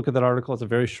 So take a look at that article. It's a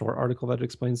very short article that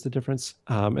explains the difference.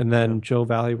 And then Joe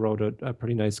Valley wrote a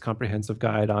pretty nice comprehensive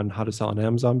guide on how to sell an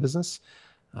Amazon business.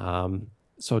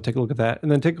 So take a look at that.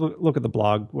 And then take a look at the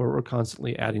blog where we're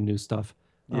constantly adding new stuff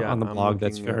on the blog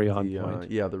that's very on point.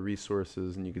 The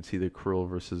resources, and you can see the accrual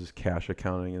versus cash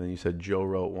accounting. And then you said Joe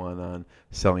wrote one on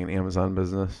selling an Amazon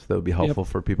business. That would be helpful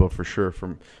for people for sure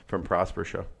from Prosper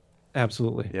Show.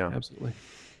 Absolutely. Yeah. Absolutely.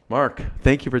 Mark,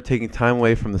 thank you for taking time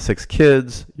away from the 6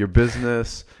 kids, your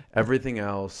business, everything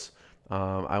else.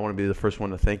 I want to be the first one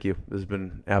to thank you. This has been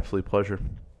an absolute pleasure.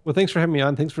 Well, thanks for having me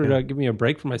on. Thanks for giving me a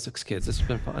break from my 6 kids. This has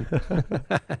been fun.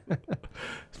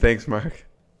 Thanks, Mark.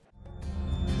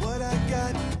 What I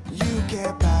got, you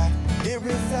can't buy. It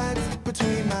resides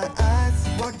between my eyes.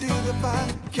 Walked through the fire,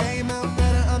 came out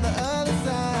better on the other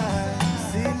side.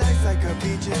 See, life's like a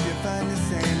beach if you find the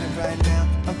sand. And right now,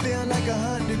 I feel like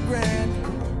 $100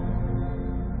 grand.